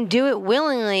that he can do it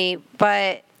willingly,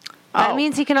 but that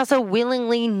means he can also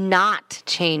willingly not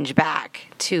change back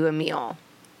to Emil.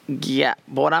 Yeah,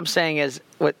 but what I'm saying is,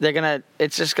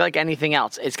 it's just like anything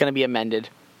else. It's gonna be amended.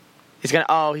 He's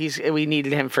gonna. We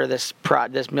needed him for this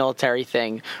military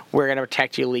thing. We're gonna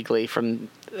protect you legally from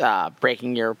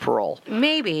breaking your parole.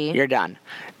 Maybe You're done.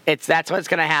 That's what's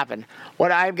gonna happen.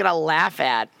 What I'm gonna laugh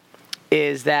at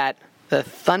is that the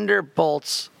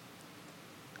Thunderbolts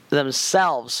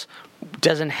themselves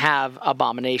doesn't have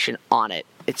Abomination on it.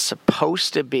 It's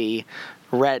supposed to be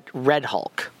Red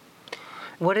Hulk.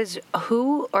 What is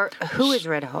who is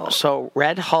Red Hulk? So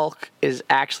Red Hulk is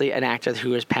actually an actor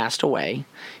who has passed away.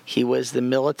 He was the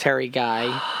military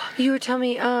guy You were telling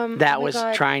me that oh my was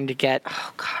God. trying to get.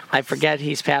 Oh God, I forget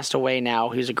he's passed away now.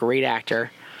 He was a great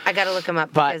actor. I gotta look him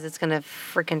up But- because it's gonna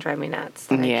freaking drive me nuts.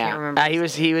 that I can't remember Yeah,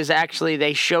 his name. he was actually.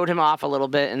 They showed him off a little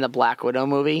bit in the Black Widow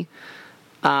movie,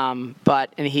 and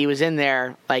he was in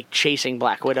there like chasing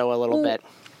Black Widow a little bit.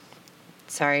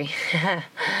 Sorry, I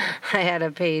had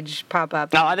a page pop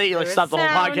up. No, I think you like There stopped the was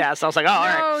whole sound. podcast. I was like, oh, all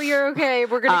right. No, you're okay.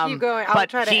 We're gonna keep going. I'll But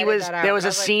try to he edit was. that out. There was I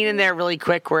a scene in there really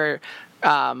quick where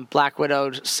Black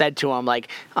Widow said to him like,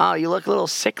 "Oh, you look a little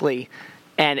sickly,"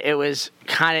 and it was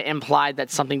kind of implied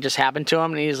that something just happened to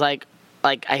him, and he's like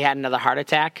I had another heart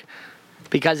attack.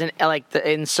 Because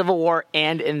in Civil War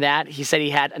and in that, he said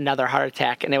he had another heart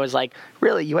attack, and it was like,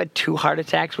 really, you had 2 heart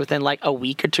attacks within like a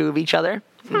week or 2 of each other?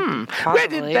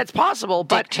 Possibly. That's possible,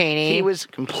 but Dick Cheney. he was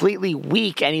completely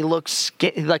weak and he looked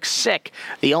sick.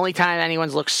 The only time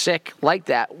anyone's looked sick like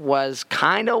that was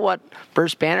kind of what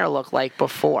Bruce Banner looked like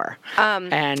before,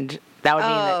 and that would mean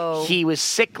that he was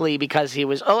sickly because he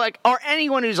was or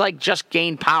anyone who's like just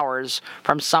gained powers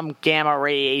from some gamma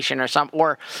radiation or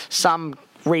some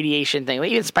radiation thing.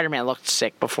 Even Spider-Man looked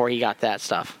sick before he got that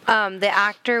stuff. The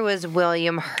actor was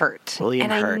William Hurt.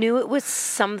 William and Hurt. I knew it was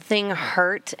something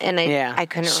Hurt, and I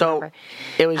couldn't remember.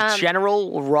 It was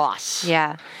General Ross.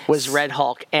 Yeah. Was Red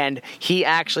Hulk, and he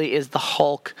actually is the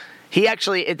Hulk. That's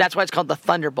why it's called the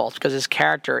Thunderbolt, because his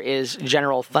character is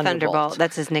General Thunderbolt.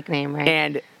 That's his nickname, right?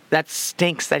 And that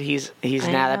stinks that he's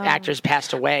now that actor's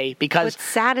passed away, because What's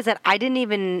sad is that I didn't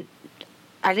even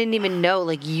know.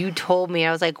 Like, you told me,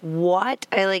 I was like, "What?"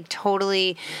 I like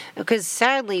totally, because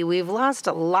sadly we've lost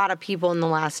a lot of people in the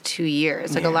last 2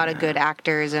 years, like a lot of good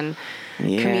actors and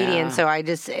comedians. So I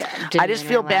just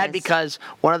feel bad because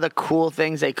one of the cool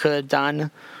things they could have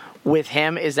done with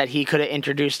him is that he could have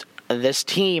introduced this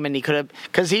team, and he could have,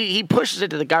 because he pushes it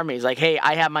to the government. He's like, "Hey,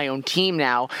 I have my own team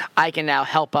now. I can now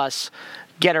help us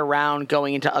get around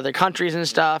going into other countries and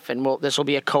stuff, and this will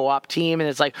be a co-op team." And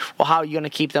it's like, well, how are you going to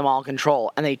keep them all in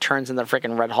control? And then he turns into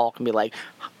freaking Red Hulk and be like,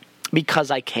 because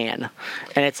I can.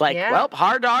 And it's like, well,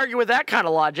 hard to argue with that kind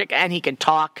of logic. And he can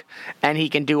talk, and he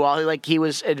can do all, like, he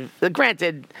was,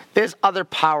 granted, there's other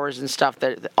powers and stuff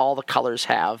that all the colors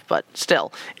have, but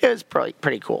still, it was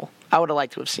pretty cool. I would have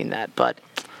liked to have seen that, but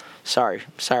sorry,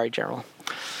 General.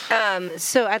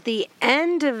 So at the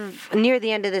near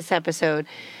the end of this episode,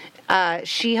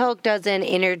 She-Hulk does an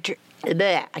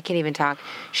I can't even talk.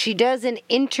 She does an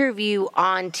interview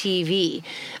on TV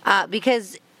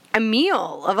because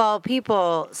Emil, of all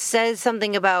people, says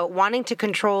something about wanting to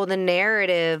control the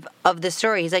narrative of the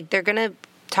story. He's like, they're going to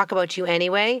talk about you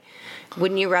anyway.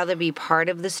 Wouldn't you rather be part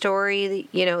of the story,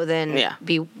 than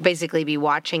be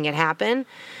watching it happen?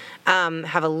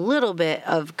 Have a little bit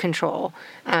of control.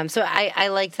 So I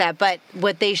liked that. But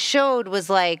what they showed was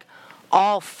like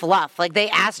all fluff. Like, they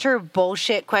asked her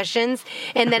bullshit questions,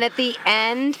 and then at the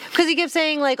end, because he kept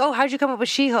saying like, "Oh, how'd you come up with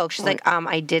She-Hulk?" She's like,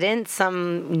 I didn't.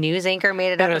 Some news anchor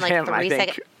made it up in like 3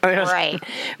 seconds. Right.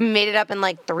 Made it up in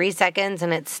like 3 seconds,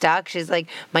 and it stuck. She's like,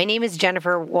 "My name is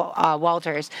Jennifer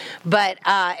Walters." But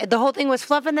the whole thing was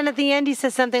fluff, and then at the end he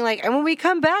says something like, "And when we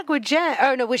come back with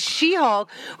with She-Hulk,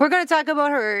 we're going to talk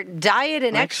about her diet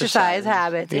and exercise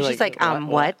habits." And she's like,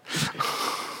 what?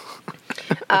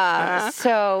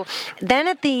 So then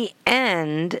at the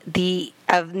end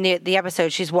of the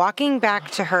episode, she's walking back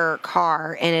to her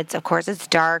car, and it's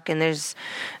dark, and there's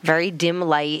very dim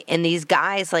light, and these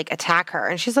guys like attack her,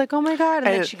 and she's like, "Oh my God!" And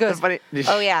then she goes,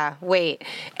 "Oh yeah, wait,"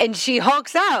 and she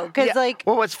hulks out because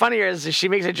well, what's funnier is she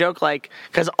makes a joke like,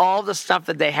 because all the stuff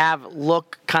that they have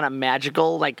look kind of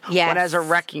magical. Like, one has a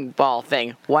wrecking ball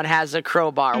thing, one has a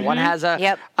crowbar, one has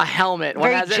a helmet,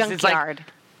 one has this. Junkyard. It's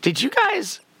like, did you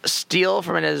guys steal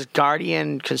from an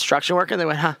Asgardian construction worker? They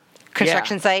went, huh?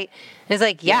 Construction site. And it's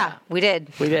like, we did.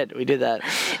 We did that.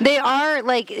 They are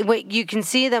like, what you can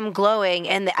see them glowing,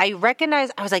 and I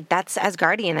was like, that's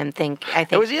Asgardian. I think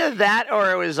it was either that or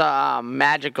it was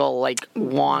magical like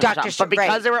wand. But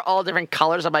because they were all different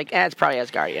colors, I'm like, it's probably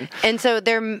Asgardian. And so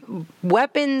their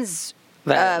weapons.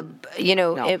 I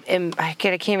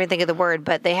can't even think of the word,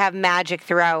 but they have magic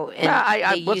throughout.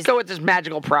 And let's go with this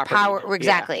magical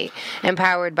property.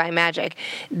 Empowered by magic.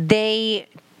 They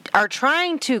are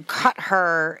trying to cut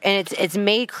her, and it's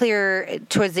made clear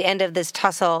towards the end of this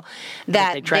tussle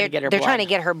that they're trying to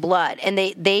get her blood, and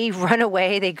they run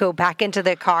away. They go back into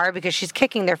the car because she's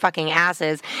kicking their fucking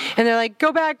asses, and they're like,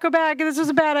 go back, this was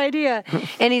a bad idea.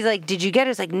 And he's like, did you get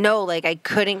it? It's like, no, like I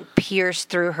couldn't pierce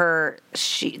through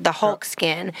the Hulk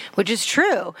skin, which is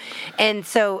true. And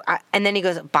so, and then he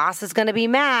goes, boss is going to be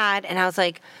mad, and I was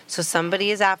like, so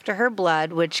somebody is after her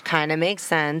blood, which kind of makes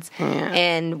sense,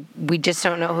 and we just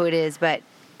don't know who it is, but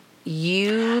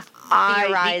you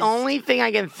theorize. The only thing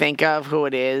I can think of who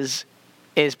it is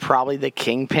probably the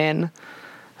Kingpin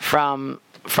from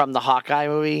the Hawkeye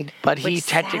movie, but he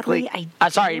technically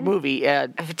movie a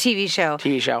TV show.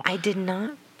 TV show. I did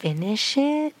not finish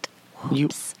it.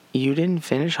 Whoops. You didn't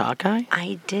finish Hawkeye?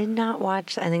 I did not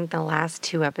watch, I think, the last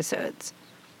 2 episodes.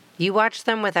 You watched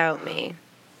them without me.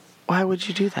 Why would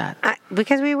you do that?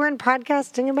 Because we weren't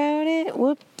podcasting about it.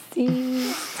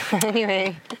 Whoopsies.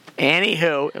 Anyway.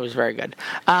 Anywho, it was very good.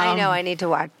 I know, I need to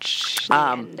watch the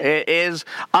end. It is,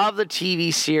 of the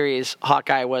TV series,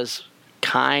 Hawkeye was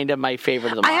kind of my favorite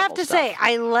of the Marvel I have to say,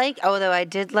 although I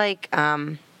did like,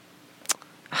 not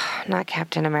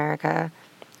Captain America.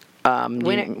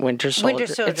 Winter Soldier. Winter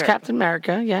Soldier. It's Captain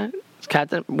America, yeah. It's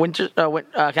Captain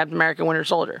America, Winter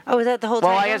Soldier. Oh, is that the whole time?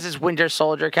 Well, I guess it's Winter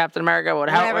Soldier, Captain America,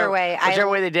 whichever way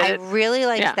they did it. I really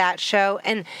liked that show.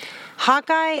 And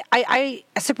Hawkeye, I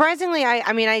surprisingly,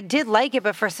 I did like it,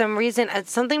 but for some reason,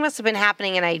 something must have been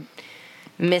happening, and I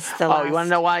missed the last. Oh, you want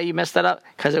to know why you messed that up?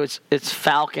 Because it's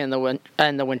Falcon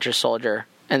and the Winter Soldier.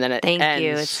 And then it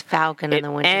ends. It's Falcon and the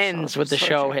Winter Soldier. It ends with the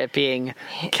show being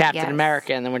Captain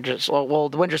America and the Winter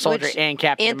Soldier and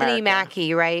Captain America. Anthony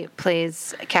Mackie, right,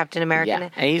 plays Captain America. Yeah,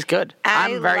 and he's good.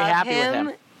 I'm very happy with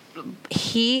him.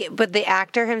 But the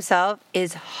actor himself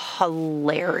is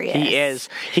hilarious. He is.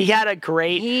 He had a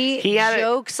great. He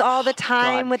jokes all the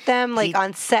time with them, like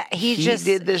on set. He's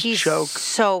joke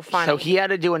so funny. So he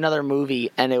had to do another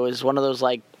movie, and it was one of those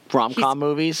like rom-com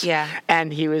movies. Yeah.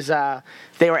 And he was,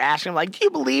 they were asking him, like, do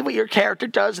you believe what your character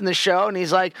does in the show? And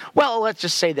he's like, well, let's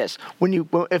just say this.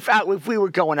 If we were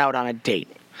going out on a date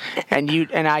and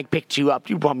I picked you up,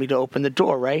 you'd want me to open the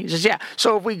door, right? He says, yeah.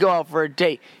 So if we go out for a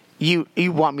date, you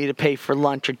want me to pay for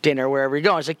lunch or dinner wherever you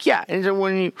go? I was like, yeah. And so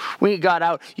when you got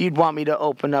out, you'd want me to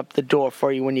open up the door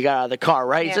for you when you got out of the car,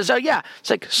 right? Yeah. He says, oh yeah. It's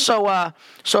like, so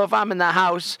if I'm in the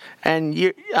house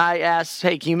and I ask,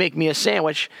 hey, can you make me a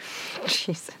sandwich?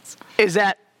 Jesus. Is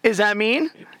that mean?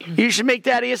 You should make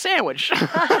Daddy a sandwich.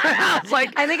 I was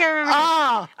like, I think I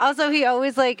remember. Also, he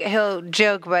always he'll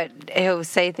joke, but he'll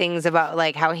say things about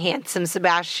like how handsome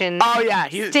Sebastian. Oh yeah,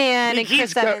 Stan and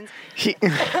Chris Evans.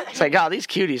 It's like, oh, these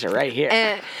cuties are right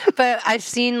here. But I've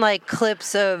seen like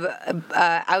clips of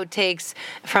outtakes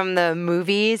from the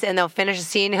movies, and they'll finish a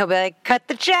scene. And he'll be like, "Cut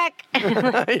the check."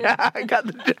 Yeah, I got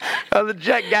the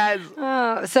check, guys.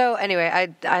 Oh, so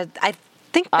anyway, I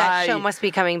think that show must be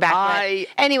coming back.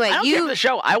 Anyway, I don't care the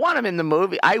show. I want him in the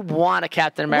movie. I want a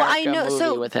Captain America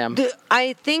movie with him.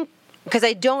 I think because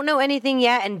I don't know anything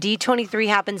yet, and D23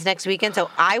 happens next weekend, so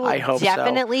I will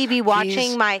definitely be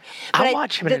watching I'll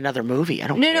watch him in another movie. I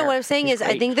don't care. No, what I'm saying is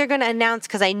I think they're going to announce,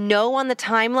 because I know on the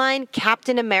timeline,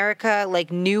 Captain America,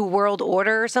 like New World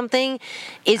Order or something,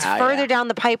 is further down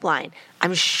the pipeline.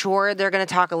 I'm sure they're going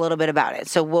to talk a little bit about it,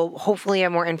 so we'll hopefully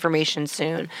have more information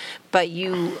soon. But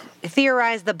you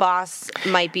theorize the boss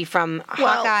might be from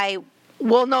Hawkeye.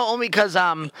 Well, no, only because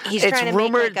it's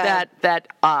rumored that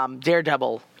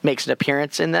Daredevil makes an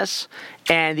appearance in this,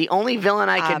 and the only villain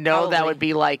I can know that would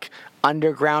be like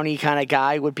undergroundy kind of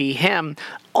guy would be him.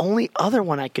 Only other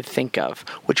one I could think of,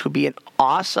 which would be an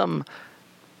awesome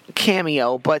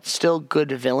cameo but still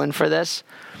good villain for this,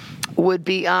 would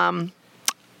be Vulcan.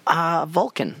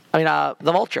 I mean,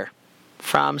 the Vulture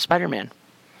from Spider-Man.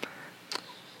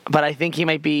 But I think he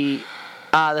might be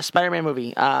the Spider-Man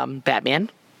movie,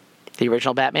 Batman, the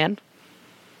original Batman.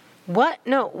 What?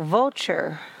 No,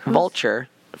 Vulture. Vulture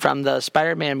from the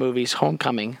Spider-Man movies,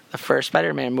 Homecoming, the first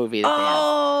Spider-Man movie that they had.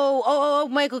 Oh,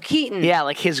 Michael Keaton. Yeah,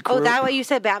 like his group. Oh, that what you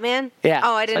said, Batman? Yeah.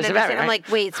 Oh, I didn't understand. Batman, right? I'm like,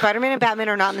 wait, Spider-Man and Batman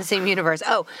are not in the same universe.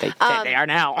 Oh. They are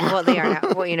now. Well, they are now.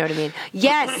 Well, you know what I mean.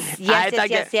 Yes. I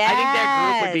think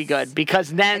their group would be good,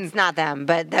 because then... It's not them,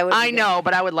 but that would be good. know,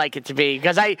 but I would like it to be,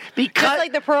 because just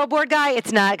like the Pearl Board guy,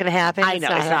 it's not going to happen. I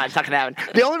know, it's not going to happen.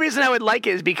 The only reason I would like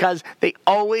it is because they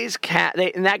always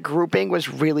and that grouping was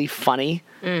really funny,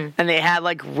 and they had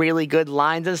like really good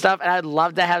lines and stuff, and I'd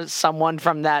love to have someone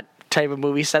from that type of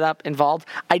movie setup involved.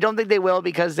 I don't think they will,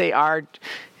 because they are...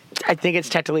 I think it's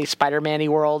technically Spider-Man-y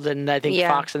world, and I think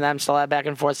Fox and them still have back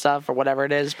and forth stuff or whatever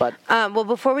it is. But well,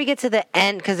 before we get to the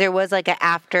end, because there was like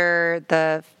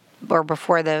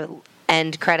before the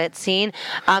end credit scene.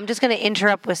 I'm just going to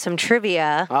interrupt with some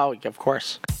trivia. Oh, of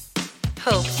course.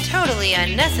 Hope's totally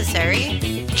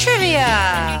unnecessary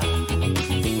trivia.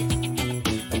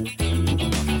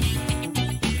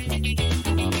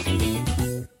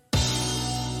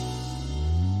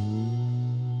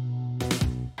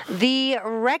 The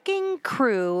wrecking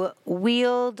crew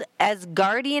wield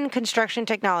Asgardian construction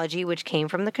technology, which came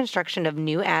from the construction of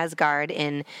New Asgard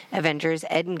in Avengers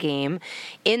Endgame.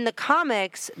 In the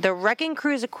comics, the wrecking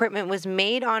crew's equipment was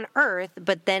made on Earth,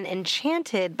 but then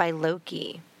enchanted by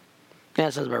Loki. Yeah,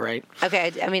 that sounds about right.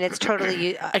 Okay, I mean, it's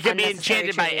totally it could be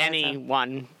enchanted by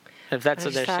anyone, if that's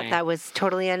what they're saying. That was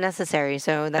totally unnecessary,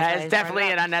 so that is dedefinitely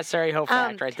an unnecessary Hope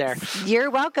fact right there. You're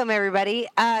welcome, everybody.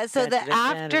 So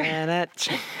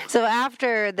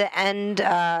after the end,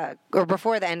 or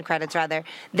before the end credits, rather,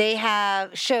 they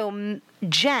show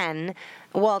Jen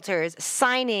Walters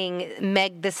signing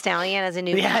Meg the Stallion as a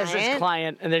new client. As his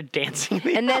client, and they're dancing.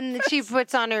 And then she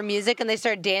puts on her music, and they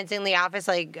start dancing in the office,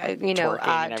 like,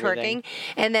 twerking.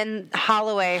 And then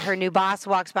Holloway, her new boss,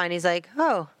 walks by, and he's like,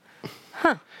 oh,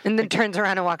 huh. And then turns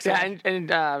around and walks away.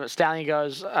 And Stallion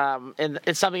goes,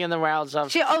 it's something in the realms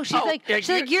of... She's like,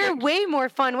 you're way more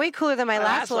fun, way cooler than my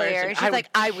last lawyer. And she's like,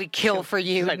 I would kill for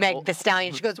you, like, Meg the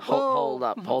Stallion. She goes,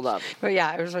 whoa. Hold up. Well,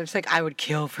 yeah, it was just like, I would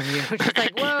kill for you. She's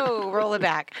like, whoa, roll it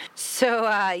back. So,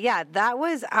 that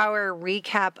was our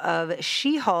recap of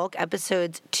She-Hulk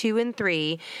episodes 2 and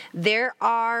 3. There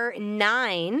are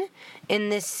 9 in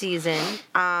this season,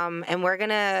 and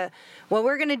what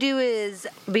we're gonna do is,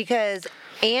 because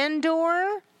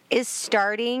Andor is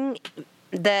starting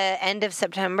the end of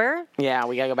September. Yeah,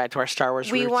 we gotta go back to our Star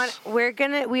Wars roots.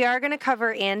 We are gonna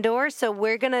cover Andor, so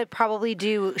we're gonna probably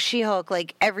do She-Hulk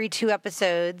like every 2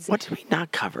 episodes. What did we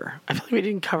not cover? I feel like we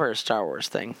didn't cover a Star Wars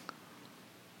thing.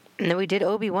 No, we did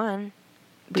Obi-Wan.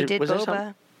 We did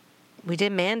Boba. We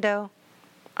did Mando.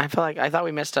 I thought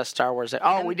we missed a Star Wars.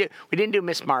 Oh, we did. We didn't do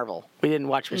Miss Marvel. We didn't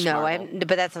watch Miss Marvel. No, but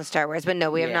that's on Star Wars. But no,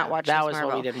 we have not watched Miss Marvel. That was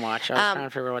what we didn't watch. I was trying to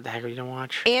figure out what the heck we didn't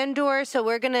watch. Andor. So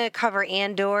we're gonna cover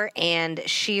Andor and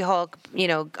She-Hulk.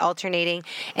 Alternating,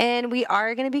 and we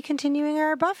are gonna be continuing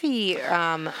our Buffy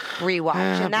rewatch.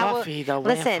 And that Buffy,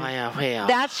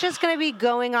 that's just gonna be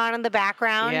going on in the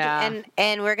background. Yeah.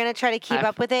 And we're gonna try to keep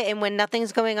up with it. And when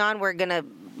nothing's going on, we're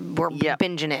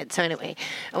binging it. So anyway,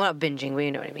 well, not binging, but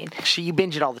you know what I mean. You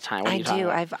binge it all the time. What I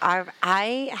do. Oh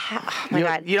my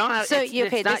God. You don't have. So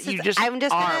I'm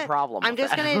just a problem. I'm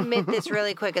just gonna admit this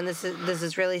really quick, and this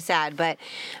is really sad. But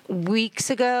weeks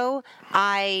ago,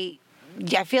 I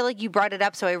feel like you brought it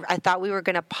up, so I thought we were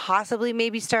going to possibly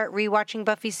maybe start rewatching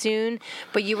Buffy soon.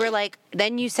 But you were like,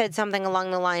 then you said something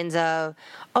along the lines of,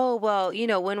 oh, well,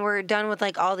 when we're done with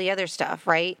like all the other stuff,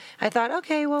 right? I thought,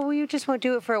 okay, well, we just won't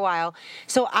do it for a while.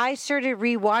 So I started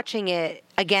rewatching it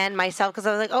again myself because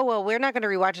I was like, oh, well, we're not going to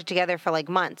rewatch it together for like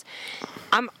months.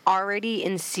 I'm already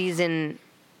in season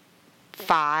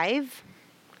 5.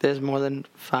 There's more than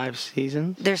 5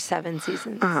 seasons? There's 7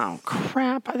 seasons. Oh,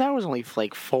 crap. That was only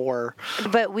like 4.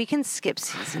 But we can skip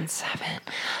season 7.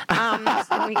 And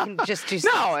we can just do...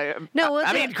 Granted,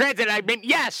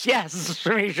 yes,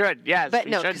 we should, yes. But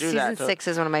no, season 6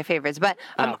 is one of my favorites. But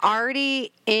I'm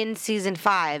already in season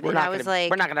 5, and I was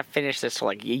like... We're not going to finish this for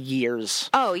like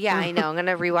years. Oh, yeah, I know. I'm going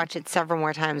to rewatch it several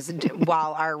more times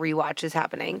while our rewatch is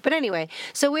happening. But anyway,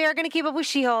 so we are going to keep up with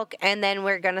She-Hulk, and then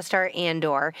we're going to start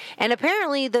Andor. And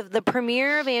apparently the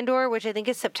premiere of Andor, which I think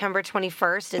is September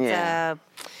 21st, it's a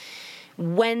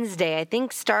Wednesday. I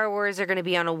think Star Wars are going to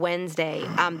be on a Wednesday.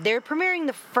 They're premiering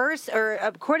the first, or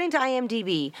according to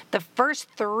IMDb, the first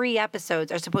 3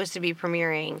 episodes are supposed to be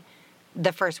premiering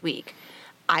the first week.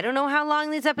 I don't know how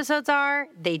long these episodes are.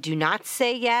 They do not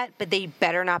say yet, but they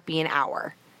better not be an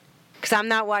hour. Because I'm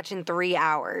not watching 3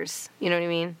 hours. You know what I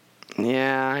mean?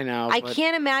 Yeah, I know. I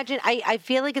can't imagine. I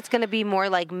feel like it's going to be more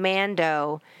like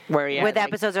Mando, where the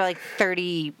episodes are like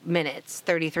 30 minutes,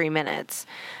 33 minutes.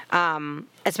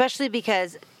 Especially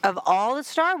because of all the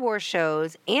Star Wars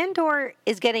shows, Andor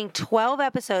is getting 12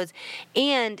 episodes,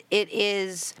 and it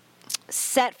is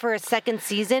set for a second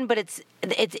season, but it's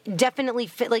definitely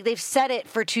fit. Like, they've set it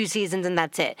for 2 seasons and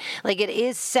that's it. Like, it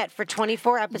is set for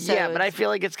 24 episodes. Yeah, but I feel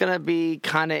like it's going to be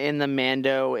kind of in the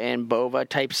Mando and Boba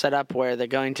type setup where they're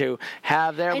going to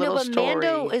have their little story. I know, but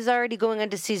Mando is already going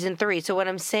into season 3. So what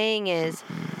I'm saying is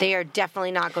they are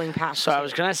definitely not going past. So I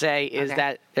was going to say is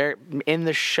that they're in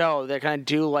the show, they're going to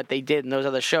do what they did in those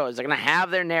other shows. They're going to have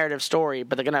their narrative story,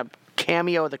 but they're going to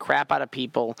cameo the crap out of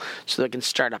people so they can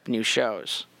start up new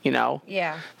shows.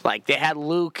 Yeah. Like, they had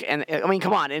Luke, and I mean,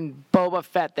 come on, in Boba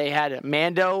Fett, they had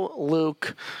Mando,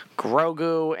 Luke,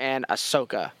 Grogu, and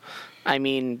Ahsoka. I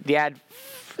mean,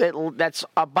 that's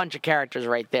a bunch of characters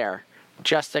right there.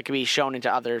 just to be shown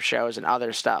into other shows and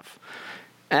other stuff.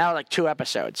 And that was like 2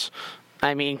 episodes.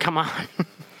 I mean, come on.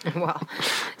 Well,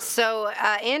 so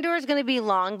Andor is going to be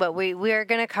long, but we are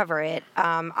going to cover it.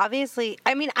 Obviously,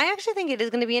 I mean, I actually think it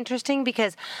is going to be interesting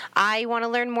because I want to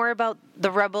learn more about the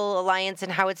Rebel Alliance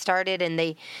and how it started, and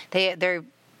their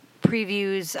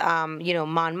previews,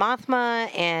 Mon Mothma,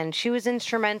 and she was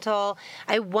instrumental.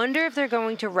 I wonder if they're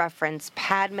going to reference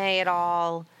Padme at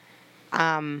all.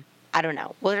 I don't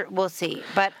know. We'll see.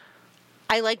 But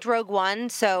I liked Rogue One,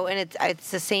 and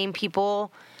it's the same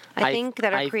people. I think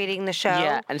that are creating the show.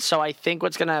 Yeah, and so I think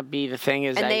what's going to be the thing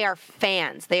is... And they are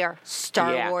fans. They are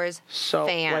Star Wars fans. So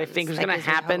what I think is going to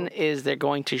happen is they're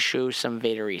going to show some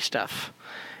Vader-y stuff.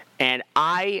 And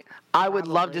I would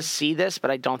love to see this,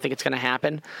 but I don't think it's going to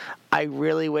happen. I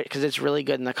really would, because it's really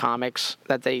good in the comics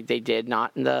that they did,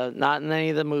 not in any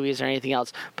of the movies or anything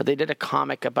else, but they did a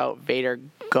comic about Vader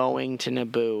going to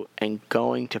Naboo and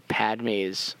going to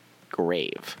Padme's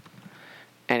grave.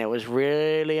 And it was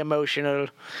really emotional.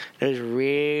 It was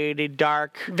really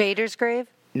dark. Vader's grave?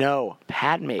 No,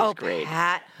 Padme's grave.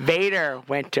 Vader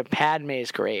went to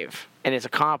Padme's grave, and it's a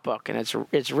comic book, and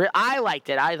I liked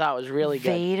it. I thought it was really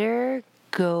good. Vader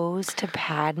goes to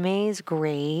Padme's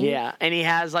grave. Yeah, and he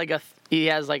has like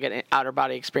an outer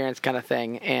body experience kind of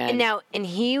thing, and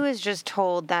he was just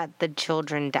told that the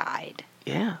children died.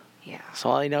 Yeah. So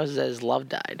all he knows is that his love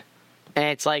died. And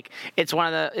it's a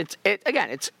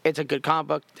good comic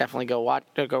book. Definitely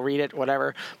go read it,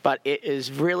 whatever. But it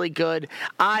is really good.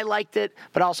 I liked it,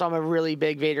 but also I'm a really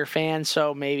big Vader fan,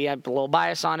 so maybe I'm a little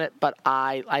biased on it. But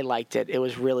I liked it. It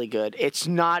was really good. It's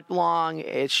not long.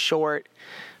 It's short,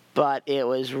 but it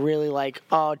was really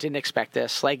didn't expect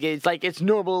this. It's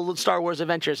normal Star Wars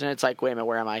adventures, and it's like, wait a minute,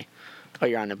 where am I? Oh,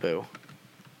 you're on Naboo.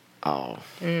 Oh.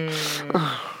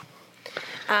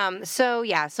 So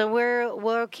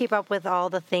we'll keep up with all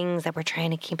the things that we're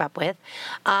trying to keep up with.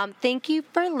 Thank you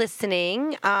for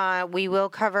listening. We will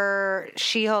cover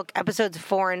She-Hulk episodes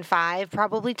 4 and 5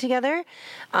 probably together.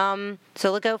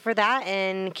 So look out for that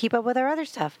and keep up with our other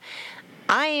stuff.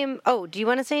 Do you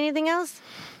want to say anything else?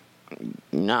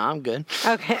 No, I'm good.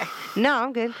 Okay. No,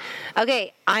 I'm good.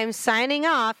 Okay, I'm signing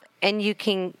off, and you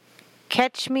can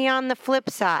catch me on the flip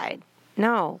side.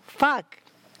 No, fuck.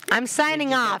 I'm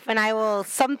signing off, and I will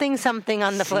something on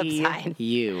the flip side.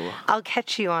 I'll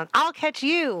catch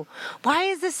you. Why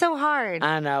is this so hard?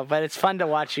 I know, but it's fun to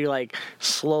watch you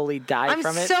slowly die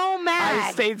from it. I'm so mad.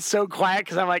 I stayed so quiet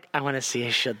because I'm like, I want to see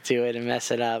if she'll do it and mess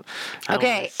it up.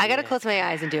 Okay, I gotta close my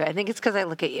eyes and do it. I think it's because I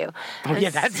look at you. Oh,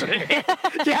 yeah, that's what it is.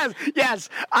 Yes.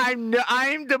 I'm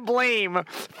to blame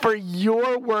for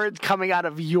your words coming out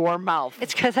of your mouth.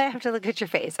 It's because I have to look at your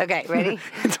face. Okay, ready?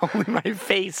 It's only my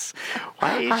face.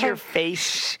 Why is your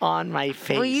face on my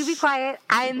face? Will you be quiet?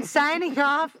 I'm signing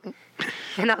off,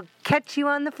 and I'll catch you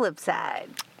on the flip side.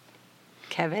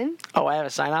 Kevin? Oh, I have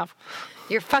a sign off?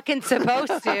 You're fucking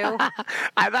supposed to.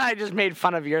 I thought I just made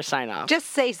fun of your sign off. Just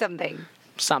say something.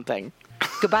 Something.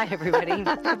 Goodbye, everybody.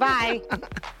 Goodbye.